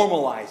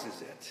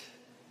normalizes it.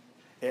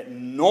 It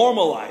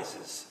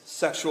normalizes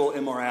sexual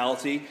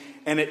immorality,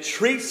 and it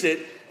treats it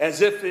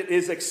as if it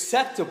is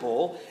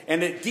acceptable,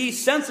 and it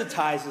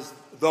desensitizes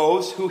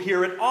those who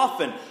hear it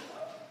often.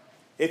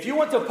 If you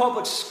went to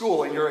public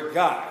school and you're a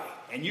guy,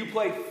 and you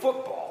played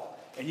football,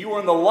 and you were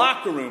in the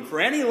locker room for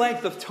any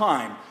length of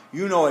time,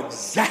 you know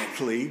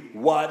exactly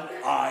what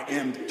I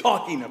am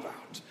talking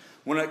about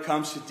when it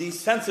comes to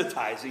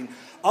desensitizing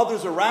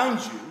others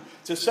around you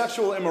to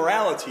sexual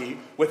immorality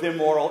with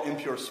immoral,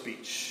 impure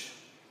speech.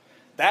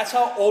 That's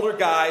how older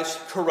guys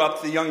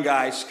corrupt the young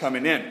guys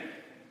coming in.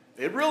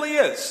 It really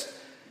is.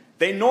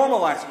 They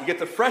normalize it. You get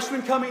the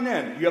freshmen coming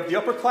in. You have the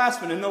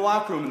upperclassmen in the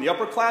locker room, and the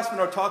upperclassmen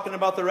are talking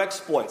about their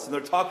exploits, and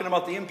they're talking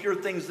about the impure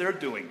things they're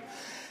doing.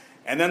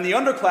 And then the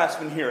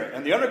underclassmen hear it.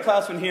 And the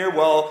underclassmen hear,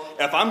 well,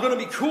 if I'm going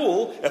to be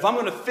cool, if I'm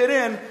going to fit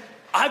in,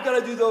 I've got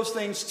to do those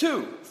things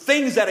too.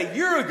 Things that a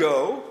year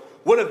ago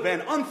would have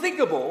been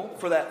unthinkable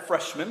for that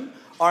freshman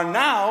are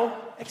now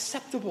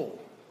acceptable.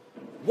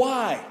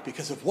 Why?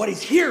 Because of what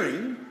he's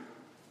hearing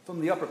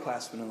from the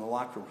upperclassmen in the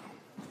locker room.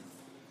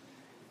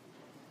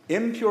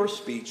 Impure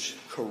speech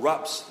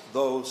corrupts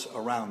those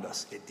around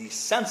us. It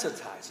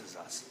desensitizes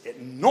us.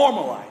 It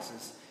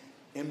normalizes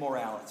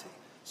immorality.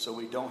 So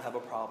we don't have a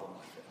problem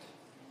with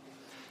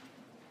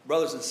it.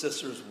 Brothers and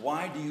sisters,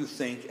 why do you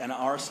think in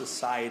our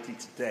society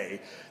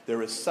today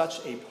there is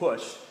such a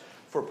push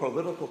for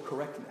political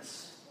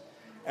correctness?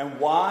 And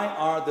why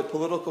are the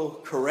political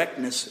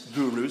correctness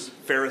gurus,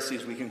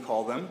 Pharisees we can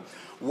call them,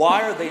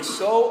 why are they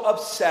so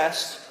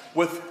obsessed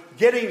with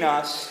getting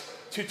us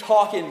to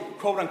talk in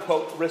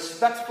quote-unquote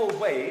respectful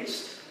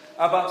ways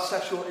about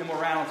sexual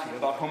immorality,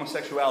 about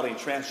homosexuality and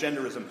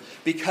transgenderism?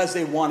 Because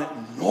they want it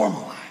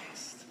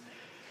normalized.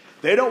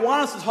 They don't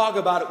want us to talk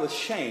about it with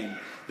shame.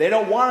 They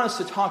don't want us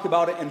to talk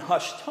about it in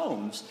hushed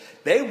tones.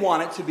 They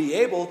want it to be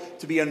able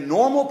to be a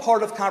normal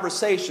part of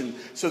conversation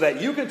so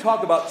that you can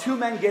talk about two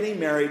men getting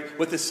married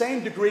with the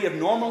same degree of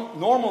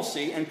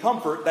normalcy and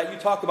comfort that you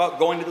talk about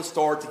going to the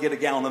store to get a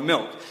gallon of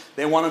milk.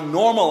 They want to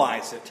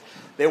normalize it.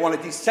 They want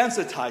to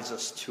desensitize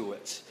us to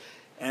it.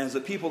 And as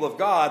the people of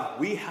God,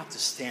 we have to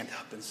stand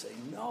up and say,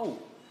 no,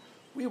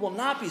 we will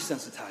not be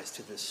sensitized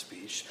to this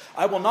speech.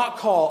 I will not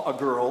call a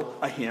girl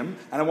a him,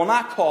 and I will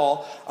not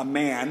call a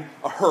man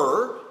a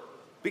her,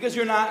 because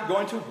you're not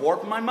going to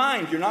warp my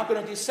mind. You're not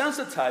going to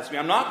desensitize me.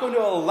 I'm not going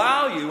to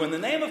allow you, in the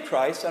name of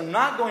Christ, I'm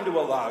not going to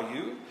allow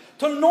you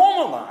to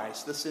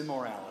normalize this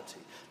immorality,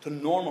 to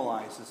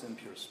normalize this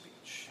impure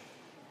speech.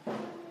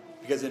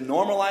 Because in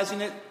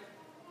normalizing it,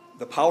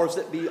 the powers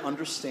that be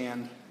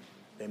understand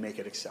they make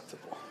it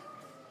acceptable.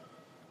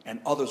 And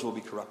others will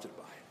be corrupted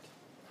by it.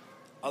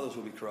 Others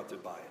will be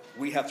corrupted by it.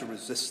 We have to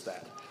resist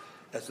that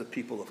as the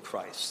people of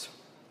Christ.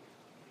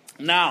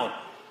 Now,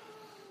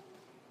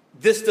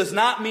 this does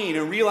not mean,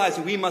 and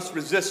realizing we must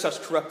resist such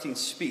corrupting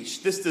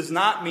speech, this does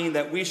not mean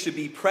that we should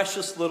be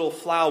precious little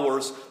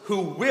flowers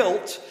who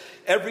wilt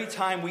every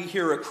time we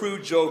hear a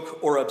crude joke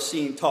or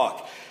obscene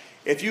talk.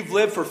 If you've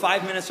lived for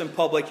 5 minutes in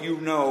public,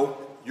 you know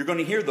you're going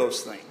to hear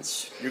those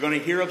things. You're going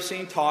to hear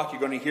obscene talk.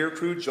 You're going to hear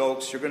crude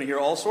jokes. You're going to hear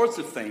all sorts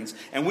of things.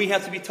 And we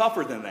have to be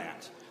tougher than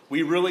that.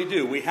 We really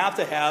do. We have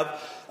to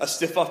have a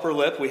stiff upper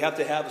lip. We have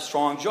to have a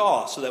strong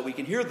jaw so that we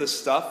can hear this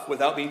stuff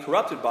without being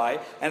corrupted by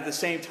it, and at the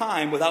same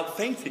time without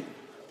fainting.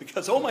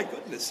 Because, oh my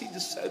goodness, he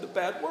just said a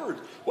bad word.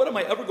 What am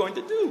I ever going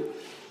to do?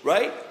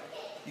 Right?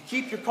 You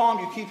keep your calm,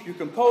 you keep your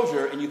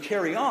composure, and you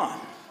carry on.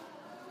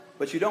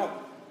 But you don't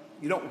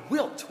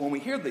wilt when we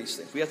hear these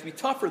things. We have to be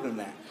tougher than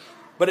that.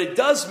 But it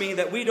does mean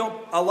that we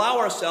don't allow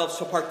ourselves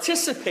to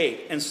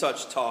participate in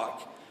such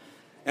talk.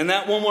 And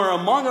that when we're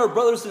among our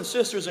brothers and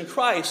sisters in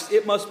Christ,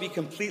 it must be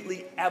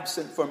completely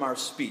absent from our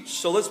speech.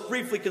 So let's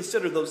briefly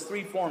consider those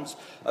three forms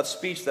of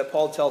speech that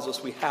Paul tells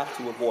us we have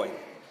to avoid.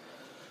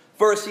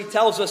 First, he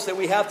tells us that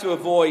we have to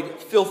avoid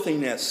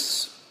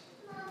filthiness.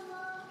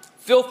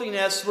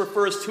 Filthiness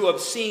refers to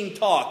obscene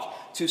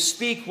talk, to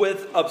speak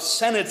with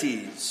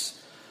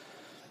obscenities.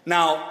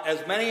 Now,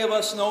 as many of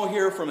us know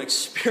here from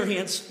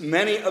experience,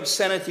 many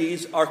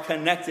obscenities are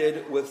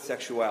connected with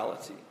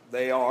sexuality.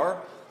 They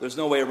are. There's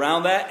no way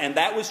around that. And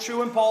that was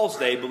true in Paul's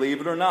day,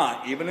 believe it or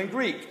not. Even in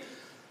Greek,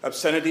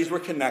 obscenities were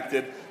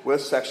connected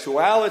with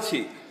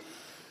sexuality.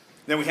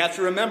 Then we have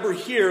to remember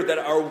here that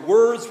our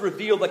words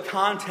reveal the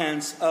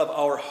contents of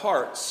our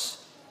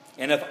hearts.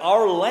 And if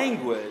our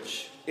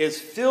language is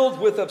filled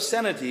with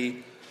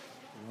obscenity,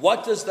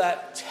 What does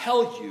that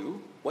tell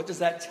you? What does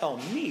that tell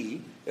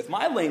me? If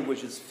my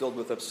language is filled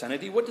with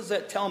obscenity, what does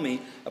that tell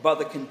me about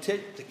the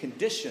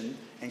condition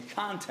and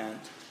content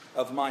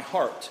of my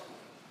heart?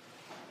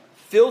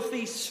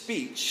 Filthy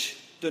speech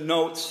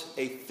denotes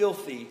a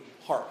filthy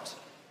heart.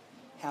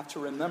 Have to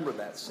remember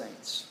that,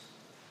 saints.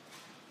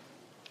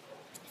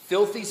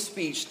 Filthy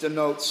speech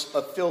denotes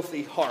a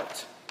filthy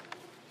heart.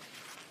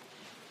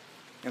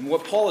 And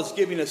what Paul is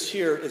giving us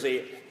here is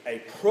a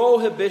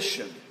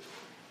prohibition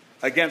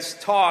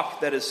against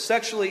talk that is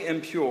sexually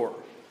impure,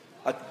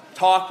 a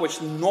talk which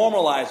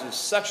normalizes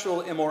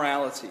sexual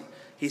immorality.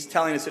 He's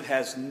telling us it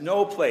has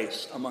no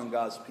place among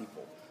God's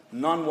people,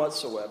 none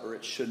whatsoever.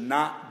 It should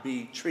not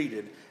be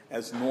treated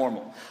as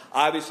normal.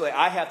 Obviously,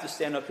 I have to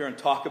stand up here and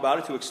talk about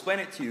it to explain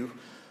it to you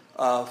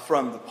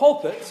from the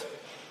pulpit,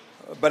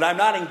 but I'm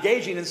not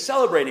engaging in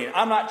celebrating it.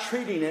 I'm not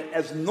treating it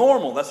as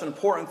normal. That's an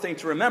important thing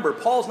to remember.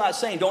 Paul's not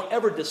saying don't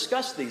ever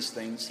discuss these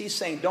things. He's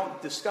saying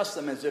don't discuss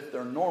them as if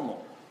they're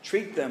normal.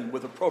 Treat them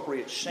with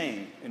appropriate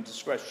shame and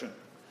discretion.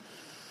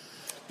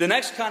 The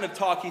next kind of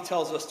talk he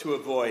tells us to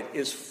avoid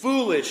is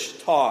foolish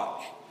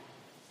talk.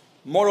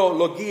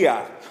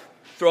 Morologia.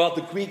 Throw out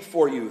the Greek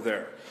for you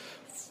there.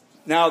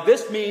 Now,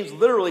 this means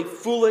literally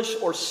foolish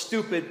or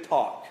stupid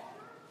talk.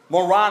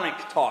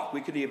 Moronic talk, we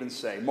could even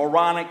say.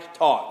 Moronic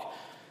talk.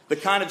 The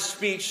kind of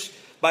speech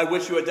by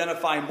which you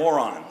identify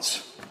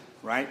morons,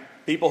 right?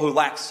 People who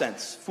lack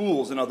sense.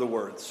 Fools, in other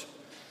words.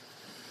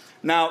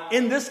 Now,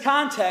 in this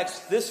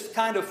context, this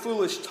kind of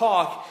foolish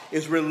talk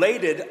is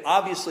related,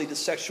 obviously, to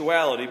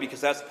sexuality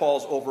because that's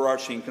Paul's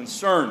overarching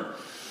concern.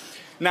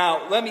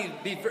 Now, let me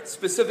be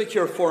specific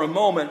here for a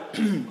moment.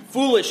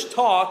 Foolish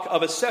talk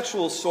of a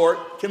sexual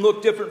sort can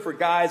look different for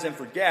guys and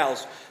for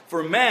gals.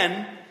 For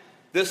men,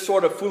 this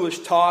sort of foolish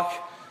talk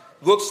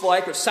looks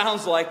like or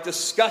sounds like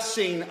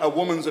discussing a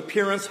woman's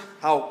appearance,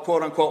 how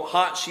quote-unquote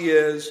hot she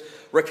is,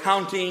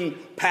 recounting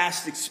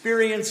past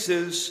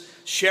experiences,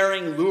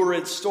 sharing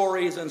lurid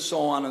stories, and so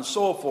on and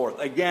so forth.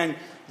 Again,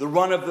 the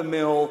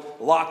run-of-the-mill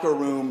locker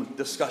room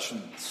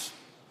discussions.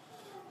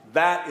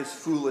 That is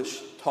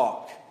foolish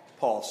talk,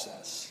 Paul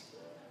says.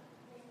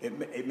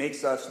 It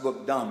makes us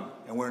look dumb,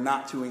 and we're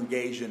not to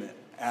engage in it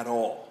at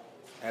all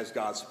as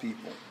God's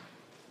people.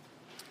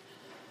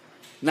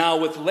 Now,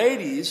 with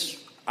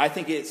ladies, I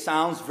think it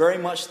sounds very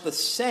much the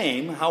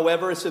same.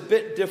 However, it's a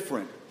bit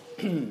different.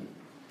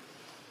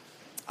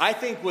 I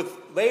think with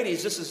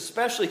ladies, this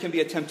especially can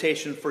be a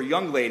temptation for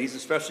young ladies,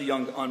 especially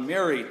young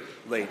unmarried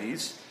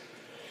ladies.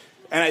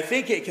 And I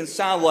think it can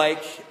sound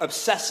like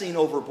obsessing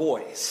over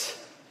boys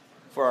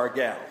for our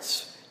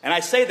gals. And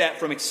I say that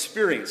from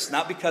experience,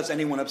 not because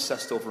anyone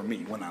obsessed over me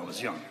when I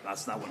was young.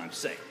 That's not what I'm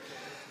saying.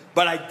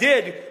 But I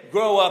did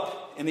grow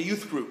up in a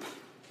youth group,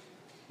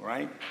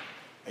 right?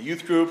 A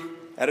youth group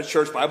at a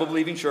church,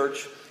 Bible-believing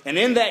church. And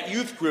in that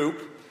youth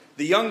group,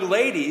 the young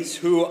ladies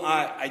who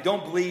I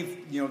don't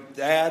believe,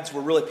 dads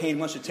were really paying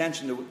much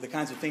attention to the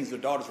kinds of things their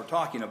daughters were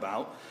talking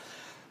about.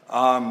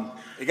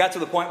 It got to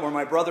the point where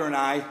my brother and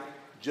I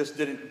just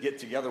didn't get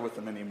together with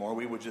them anymore.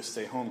 We would just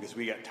stay home because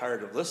we got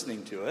tired of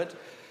listening to it.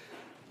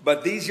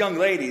 But these young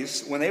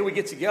ladies, when they would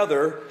get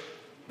together,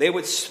 they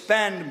would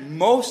spend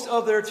most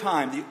of their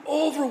time, the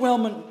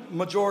overwhelming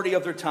majority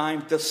of their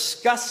time,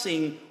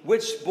 discussing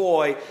which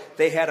boy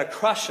they had a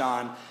crush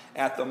on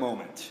at the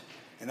moment.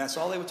 And that's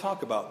all they would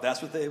talk about.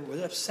 That's what they would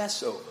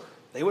obsess over.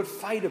 They would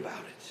fight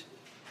about it.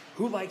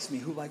 Who likes me?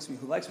 Who likes me?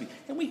 Who likes me?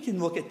 And we can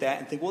look at that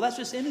and think, well, that's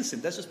just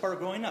innocent. That's just part of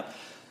growing up.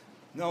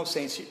 No,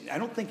 saints, I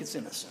don't think it's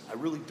innocent. I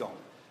really don't.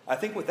 I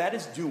think what that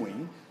is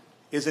doing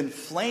is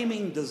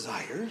inflaming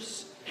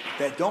desires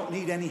that don't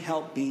need any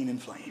help being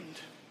inflamed.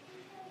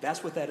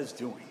 That's what that is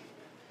doing.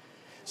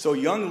 So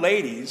young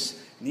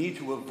ladies need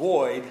to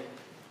avoid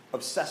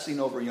obsessing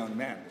over young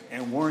men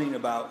and worrying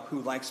about who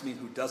likes me,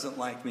 who doesn't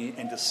like me,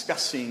 and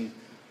discussing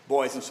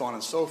boys and so on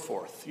and so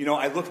forth.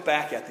 I look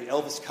back at the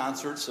Elvis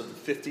concerts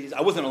of the 50s.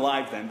 I wasn't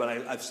alive then, but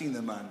I've seen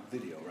them on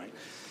video, right?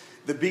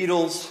 The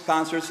Beatles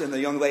concerts and the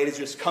young ladies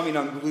just coming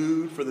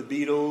unglued for the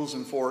Beatles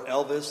and for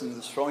Elvis and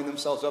just throwing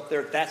themselves up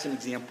there. That's an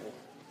example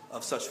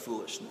of such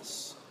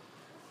foolishness.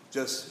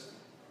 Just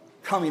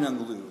coming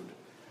unglued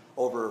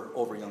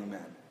over young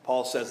men.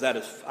 Paul says that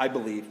is, I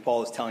believe,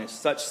 Paul is telling us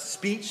such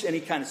speech, any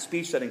kind of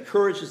speech that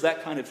encourages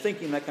that kind of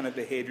thinking, that kind of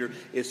behavior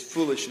is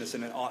foolishness,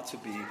 and it ought to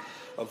be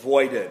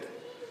avoided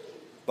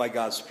by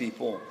God's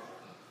people.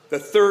 The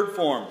third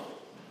form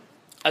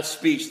of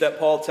speech that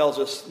Paul tells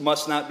us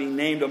must not be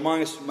named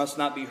among us, must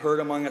not be heard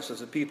among us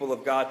as a people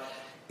of God,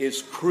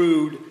 is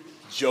crude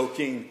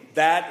joking.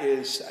 That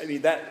is,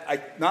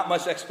 not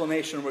much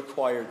explanation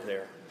required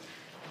there.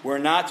 We're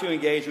not to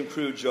engage in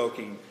crude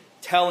joking.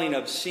 Telling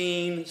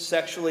obscene,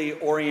 sexually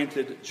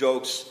oriented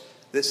jokes,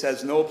 this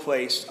has no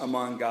place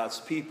among God's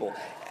people.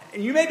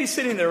 And you may be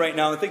sitting there right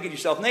now and thinking to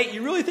yourself, Nate,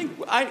 you really think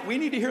we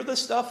need to hear this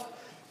stuff?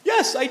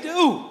 Yes, I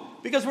do,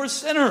 because we're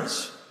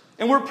sinners,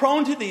 and we're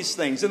prone to these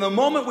things. And the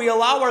moment we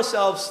allow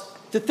ourselves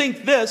to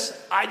think this,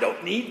 I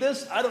don't need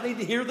this, I don't need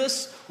to hear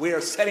this, we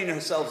are setting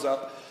ourselves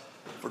up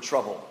for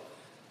trouble.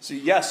 So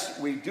yes,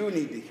 we do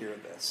need to hear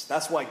this.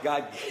 That's why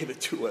God gave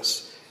it to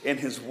us in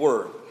His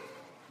Word.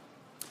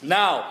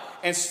 Now,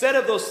 instead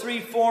of those three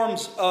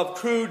forms of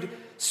crude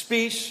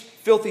speech,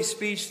 filthy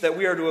speech that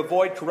we are to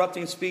avoid,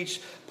 corrupting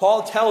speech,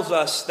 Paul tells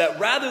us that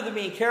rather than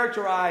being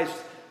characterized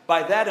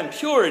by that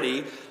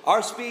impurity,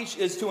 our speech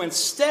is to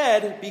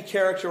instead be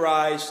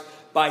characterized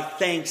by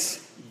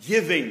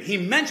thanksgiving. He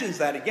mentions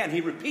that again. He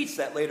repeats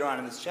that later on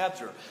in this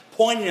chapter,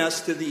 pointing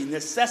us to the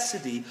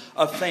necessity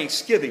of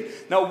thanksgiving.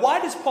 Now, why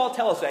does Paul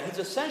tell us that? He's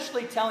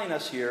essentially telling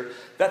us here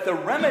that the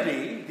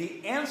remedy,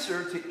 the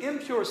answer to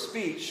impure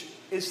speech,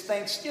 is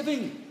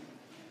thanksgiving.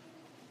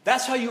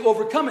 That's how you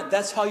overcome it.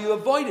 That's how you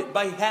avoid it,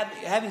 by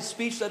having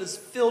speech that is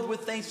filled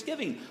with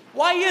thanksgiving.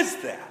 Why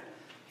is that?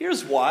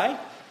 Here's why.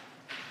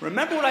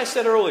 Remember what I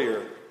said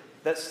earlier,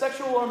 that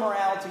sexual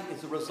immorality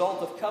is a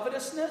result of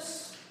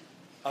covetousness,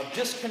 of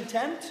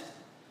discontent.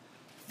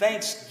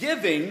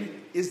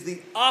 Thanksgiving is the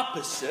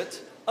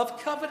opposite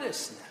of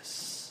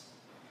covetousness.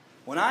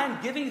 When I'm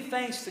giving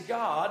thanks to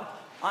God,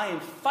 I am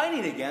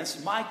fighting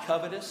against my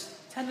covetous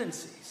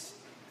tendencies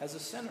as a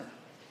sinner,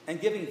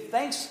 and giving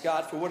thanks to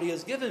God for what He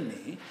has given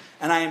me,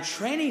 and I am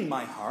training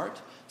my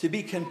heart to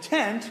be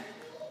content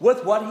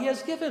with what He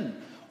has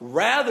given,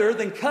 rather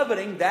than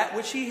coveting that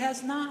which He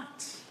has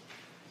not.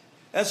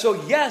 And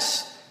so,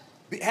 yes,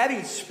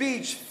 having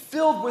speech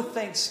filled with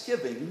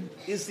thanksgiving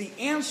is the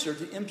answer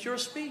to impure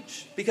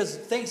speech, because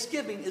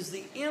thanksgiving is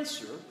the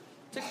answer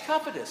to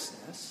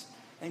covetousness,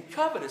 and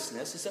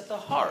covetousness is at the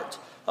heart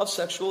of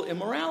sexual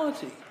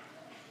immorality.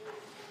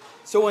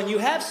 So when you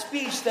have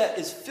speech that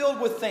is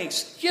filled with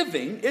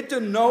thanksgiving, it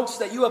denotes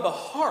that you have a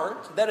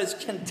heart that is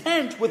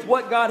content with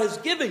what God has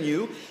given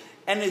you,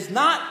 and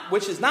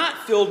which is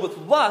not filled with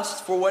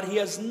lust for what He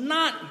has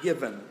not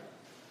given.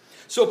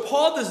 So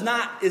Paul is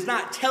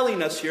not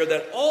telling us here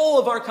that all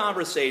of our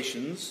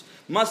conversations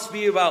must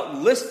be about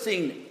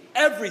listing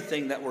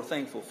everything that we're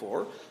thankful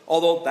for,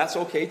 although that's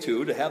okay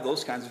too, to have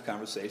those kinds of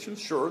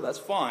conversations. Sure, that's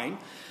fine.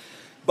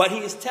 But he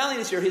is telling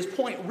us here, his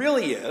point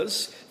really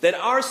is that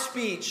our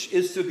speech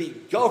is to be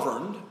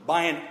governed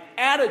by an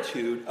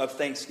attitude of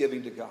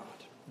thanksgiving to God.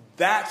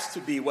 That's to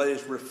be what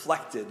is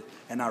reflected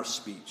in our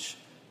speech.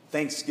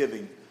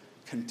 Thanksgiving,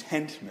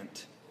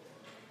 contentment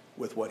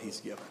with what He's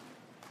given.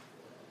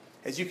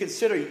 As you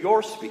consider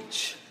your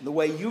speech, the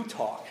way you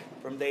talk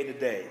from day to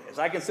day, as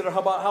I consider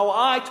how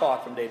I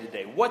talk from day to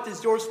day, what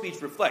does your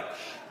speech reflect?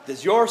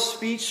 Does your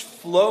speech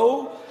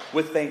flow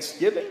with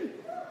thanksgiving?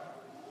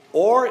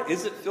 Or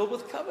is it filled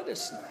with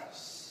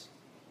covetousness?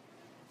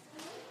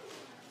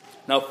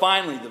 Now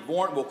finally,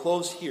 we'll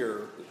close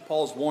here with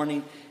Paul's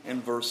warning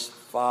in verse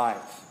 5.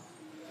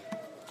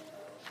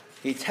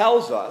 He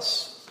tells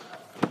us,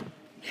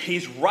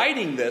 he's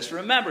writing this,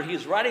 remember,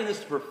 he's writing this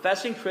to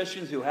professing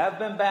Christians who have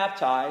been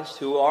baptized,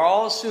 who are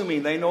all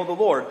assuming they know the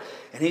Lord.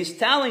 And he's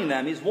telling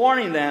them, he's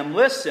warning them,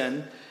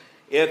 listen,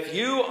 if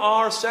you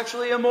are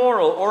sexually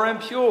immoral or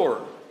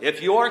impure,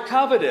 if you are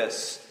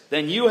covetous,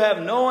 then you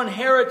have no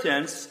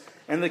inheritance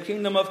in the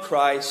kingdom of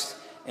Christ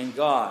and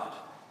God.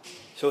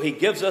 So he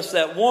gives us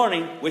that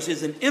warning, which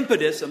is an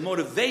impetus, a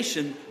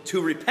motivation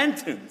to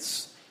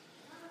repentance.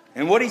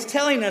 And what he's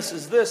telling us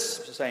is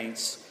this,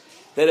 saints,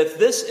 that if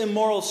this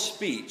immoral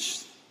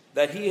speech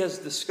that he has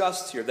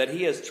discussed here, that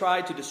he has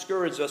tried to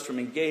discourage us from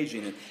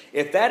engaging in,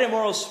 if that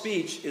immoral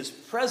speech is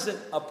present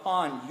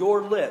upon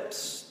your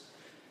lips,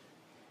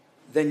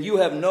 then you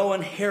have no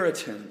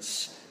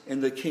inheritance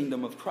in the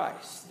kingdom of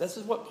Christ. This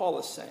is what Paul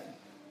is saying.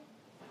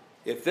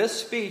 If this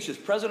speech is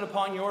present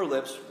upon your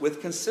lips with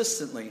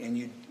consistency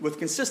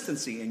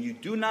and you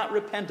do not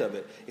repent of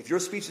it, if your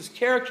speech is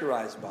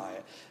characterized by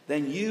it,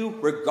 then you,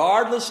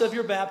 regardless of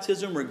your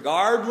baptism,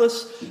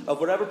 regardless of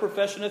whatever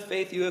profession of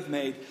faith you have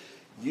made,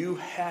 you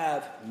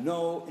have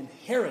no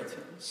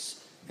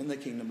inheritance in the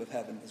kingdom of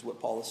heaven, is what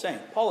Paul is saying.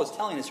 Paul is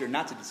telling us here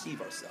not to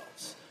deceive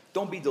ourselves.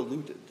 Don't be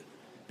deluded.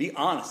 Be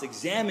honest.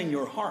 Examine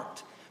your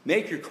heart.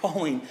 Make your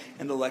calling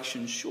and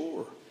election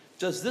sure.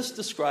 Does this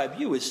describe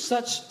you? Is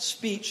such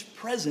speech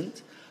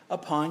present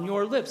upon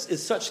your lips?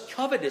 Is such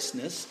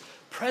covetousness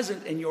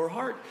present in your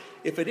heart?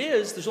 If it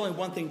is, there's only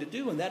one thing to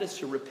do, and that is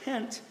to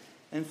repent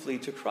and flee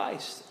to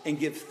Christ and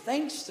give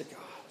thanks to God.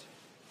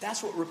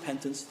 That's what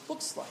repentance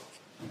looks like.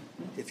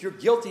 If you're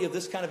guilty of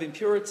this kind of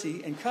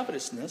impurity and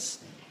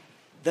covetousness,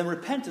 then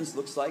repentance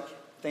looks like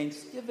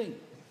thanksgiving,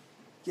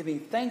 giving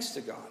thanks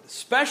to God,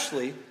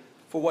 especially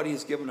for what He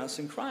has given us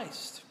in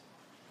Christ.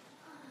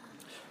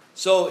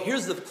 So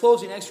here's the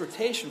closing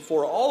exhortation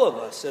for all of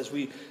us as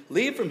we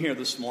leave from here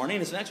this morning.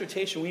 It's an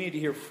exhortation we need to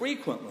hear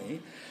frequently,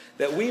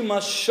 that we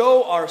must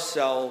show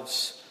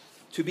ourselves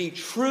to be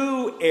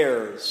true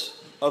heirs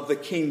of the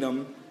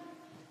kingdom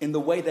in the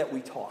way that we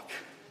talk.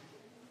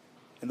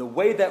 In the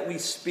way that we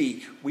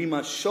speak, we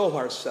must show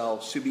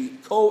ourselves to be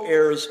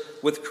co-heirs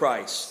with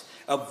Christ,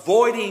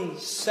 avoiding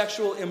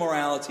sexual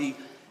immorality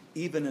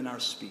even in our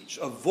speech,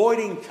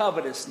 avoiding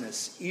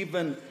covetousness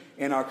even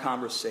in our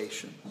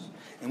conversations.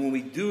 And when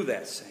we do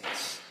that,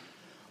 saints,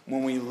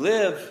 when we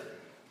live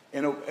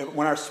And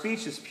when our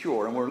speech is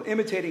pure and we're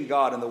imitating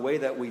God in the way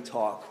that we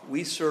talk,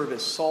 we serve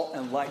as salt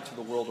and light to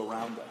the world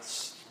around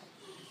us.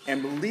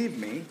 And believe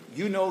me,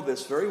 you know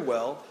this very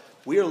well,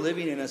 we are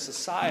living in a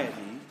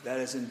society that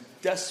is in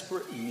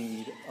desperate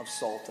need of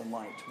salt and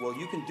light. Well,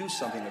 you can do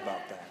something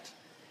about that.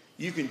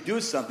 You can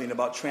do something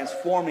about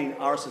transforming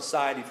our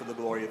society for the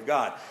glory of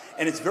God.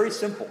 And it's very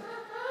simple.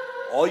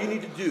 All you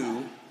need to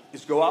do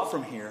is go out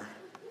from here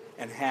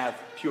and have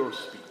pure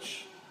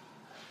speech.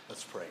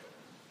 Let's pray.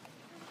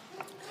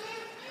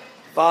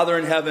 Father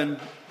in heaven,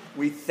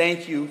 we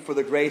thank you for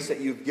the grace that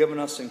you've given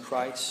us in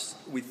Christ.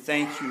 We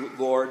thank you,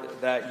 Lord,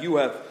 that you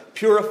have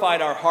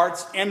purified our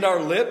hearts and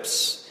our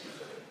lips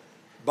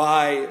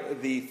by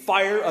the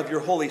fire of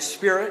your Holy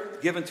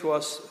Spirit given to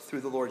us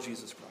through the Lord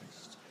Jesus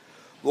Christ.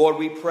 Lord,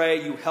 we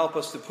pray you help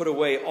us to put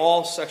away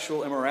all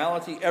sexual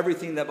immorality,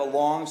 everything that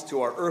belongs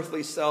to our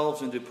earthly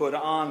selves, and to put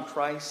on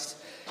Christ.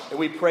 And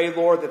we pray,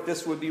 Lord, that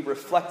this would be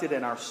reflected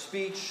in our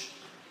speech,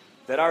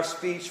 that our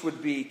speech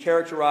would be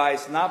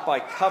characterized not by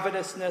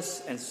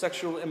covetousness and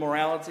sexual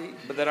immorality,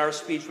 but that our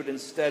speech would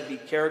instead be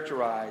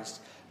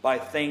characterized by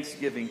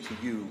thanksgiving to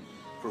you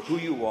for who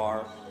you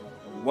are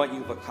and what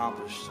you've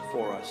accomplished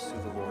for us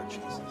through the Lord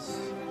Jesus.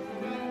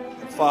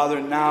 And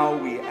Father, now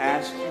we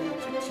ask you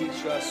to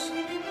teach us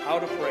how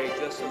to pray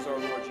just as our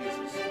Lord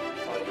Jesus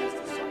taught his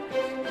disciples.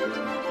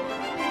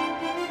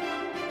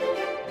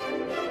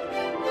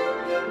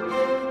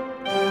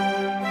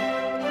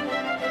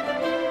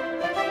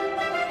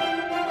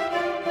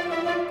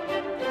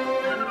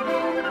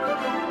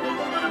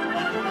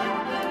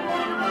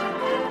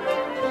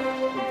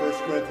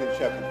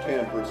 Chapter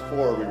 10, verse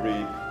 4, we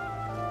read,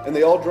 "And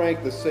they all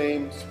drank the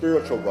same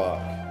spiritual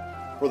rock,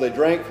 for they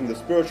drank from the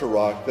spiritual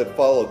rock that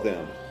followed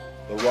them.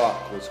 The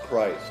rock was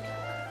Christ."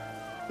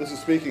 This is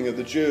speaking of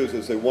the Jews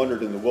as they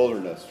wandered in the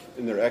wilderness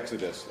in their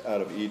exodus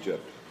out of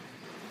Egypt.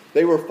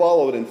 They were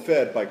followed and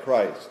fed by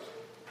Christ.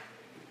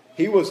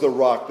 He was the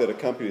rock that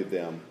accompanied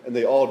them, and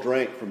they all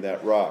drank from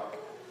that rock.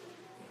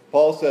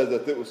 Paul said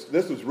that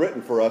this was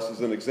written for us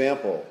as an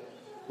example,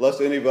 lest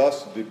any of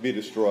us be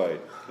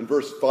destroyed. In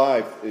verse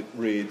 5 it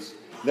reads,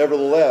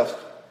 "Nevertheless,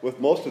 with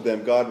most of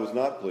them God was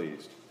not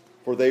pleased,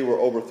 for they were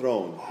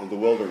overthrown in the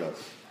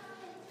wilderness."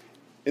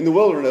 In the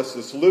wilderness,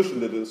 the solution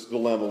to this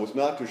dilemma was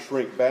not to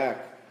shrink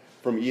back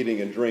from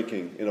eating and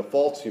drinking in a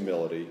false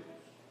humility.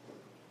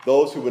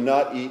 Those who would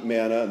not eat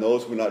manna and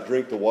those who would not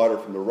drink the water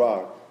from the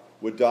rock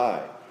would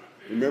die.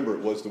 Remember,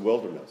 it was the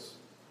wilderness.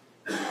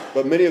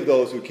 But many of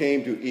those who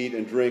came to eat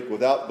and drink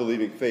without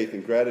believing faith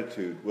and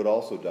gratitude would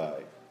also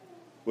die.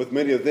 With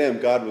many of them,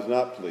 God was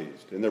not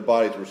pleased, and their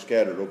bodies were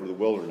scattered over the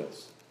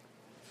wilderness.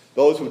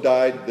 Those who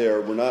died there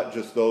were not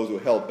just those who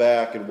held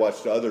back and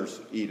watched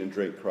others eat and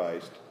drink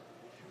Christ.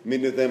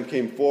 Many of them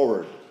came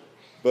forward,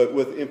 but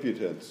with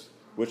impotence,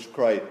 which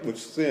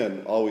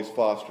sin always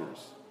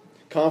fosters,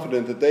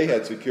 confident that they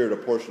had secured a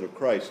portion of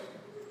Christ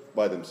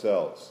by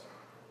themselves.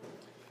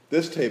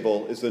 This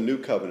table is the new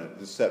covenant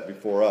that's set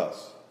before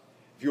us.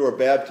 If you are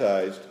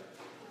baptized,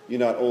 you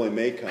not only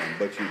may come,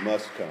 but you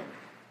must come.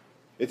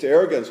 It's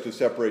arrogance to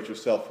separate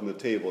yourself from the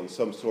table in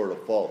some sort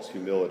of false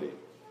humility.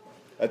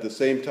 At the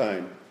same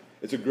time,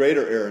 it's a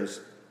greater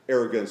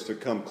arrogance to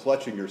come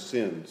clutching your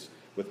sins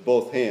with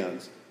both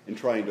hands and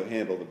trying to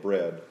handle the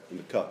bread and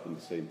the cup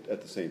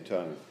at the same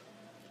time.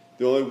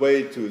 The only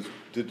way to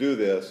do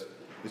this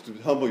is to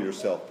humble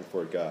yourself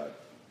before God.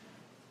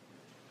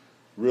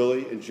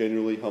 Really and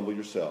genuinely humble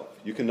yourself.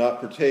 You cannot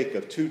partake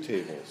of two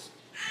tables,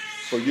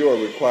 for you are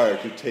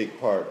required to take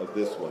part of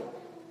this one.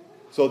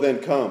 So then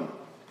come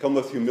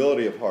with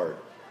humility of heart,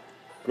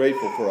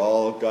 grateful for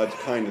all of God's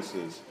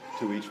kindnesses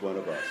to each one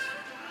of us.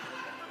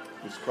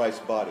 It's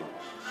Christ's body,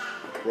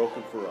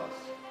 broken for us.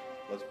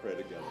 Let's pray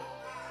together.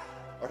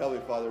 Our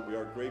Heavenly Father, we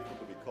are grateful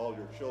to be called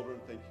your children.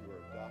 Thank you for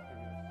adopting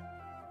us.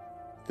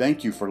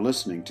 Thank you for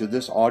listening to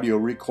this audio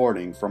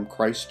recording from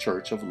Christ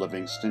Church of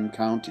Livingston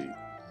County.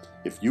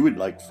 If you would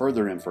like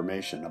further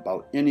information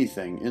about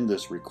anything in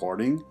this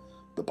recording,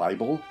 the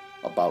Bible,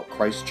 about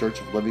Christ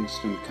Church of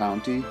Livingston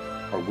County,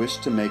 or wish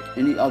to make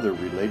any other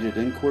related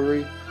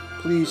inquiry,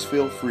 please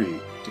feel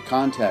free to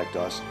contact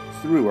us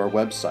through our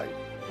website,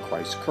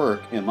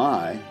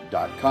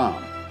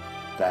 christkirkmi.com.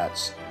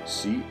 That's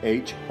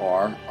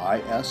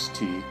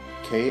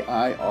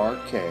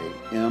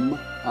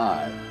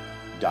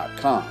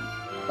CHRISTKIRKMI.com.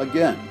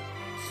 Again,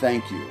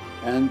 thank you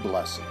and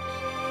blessings.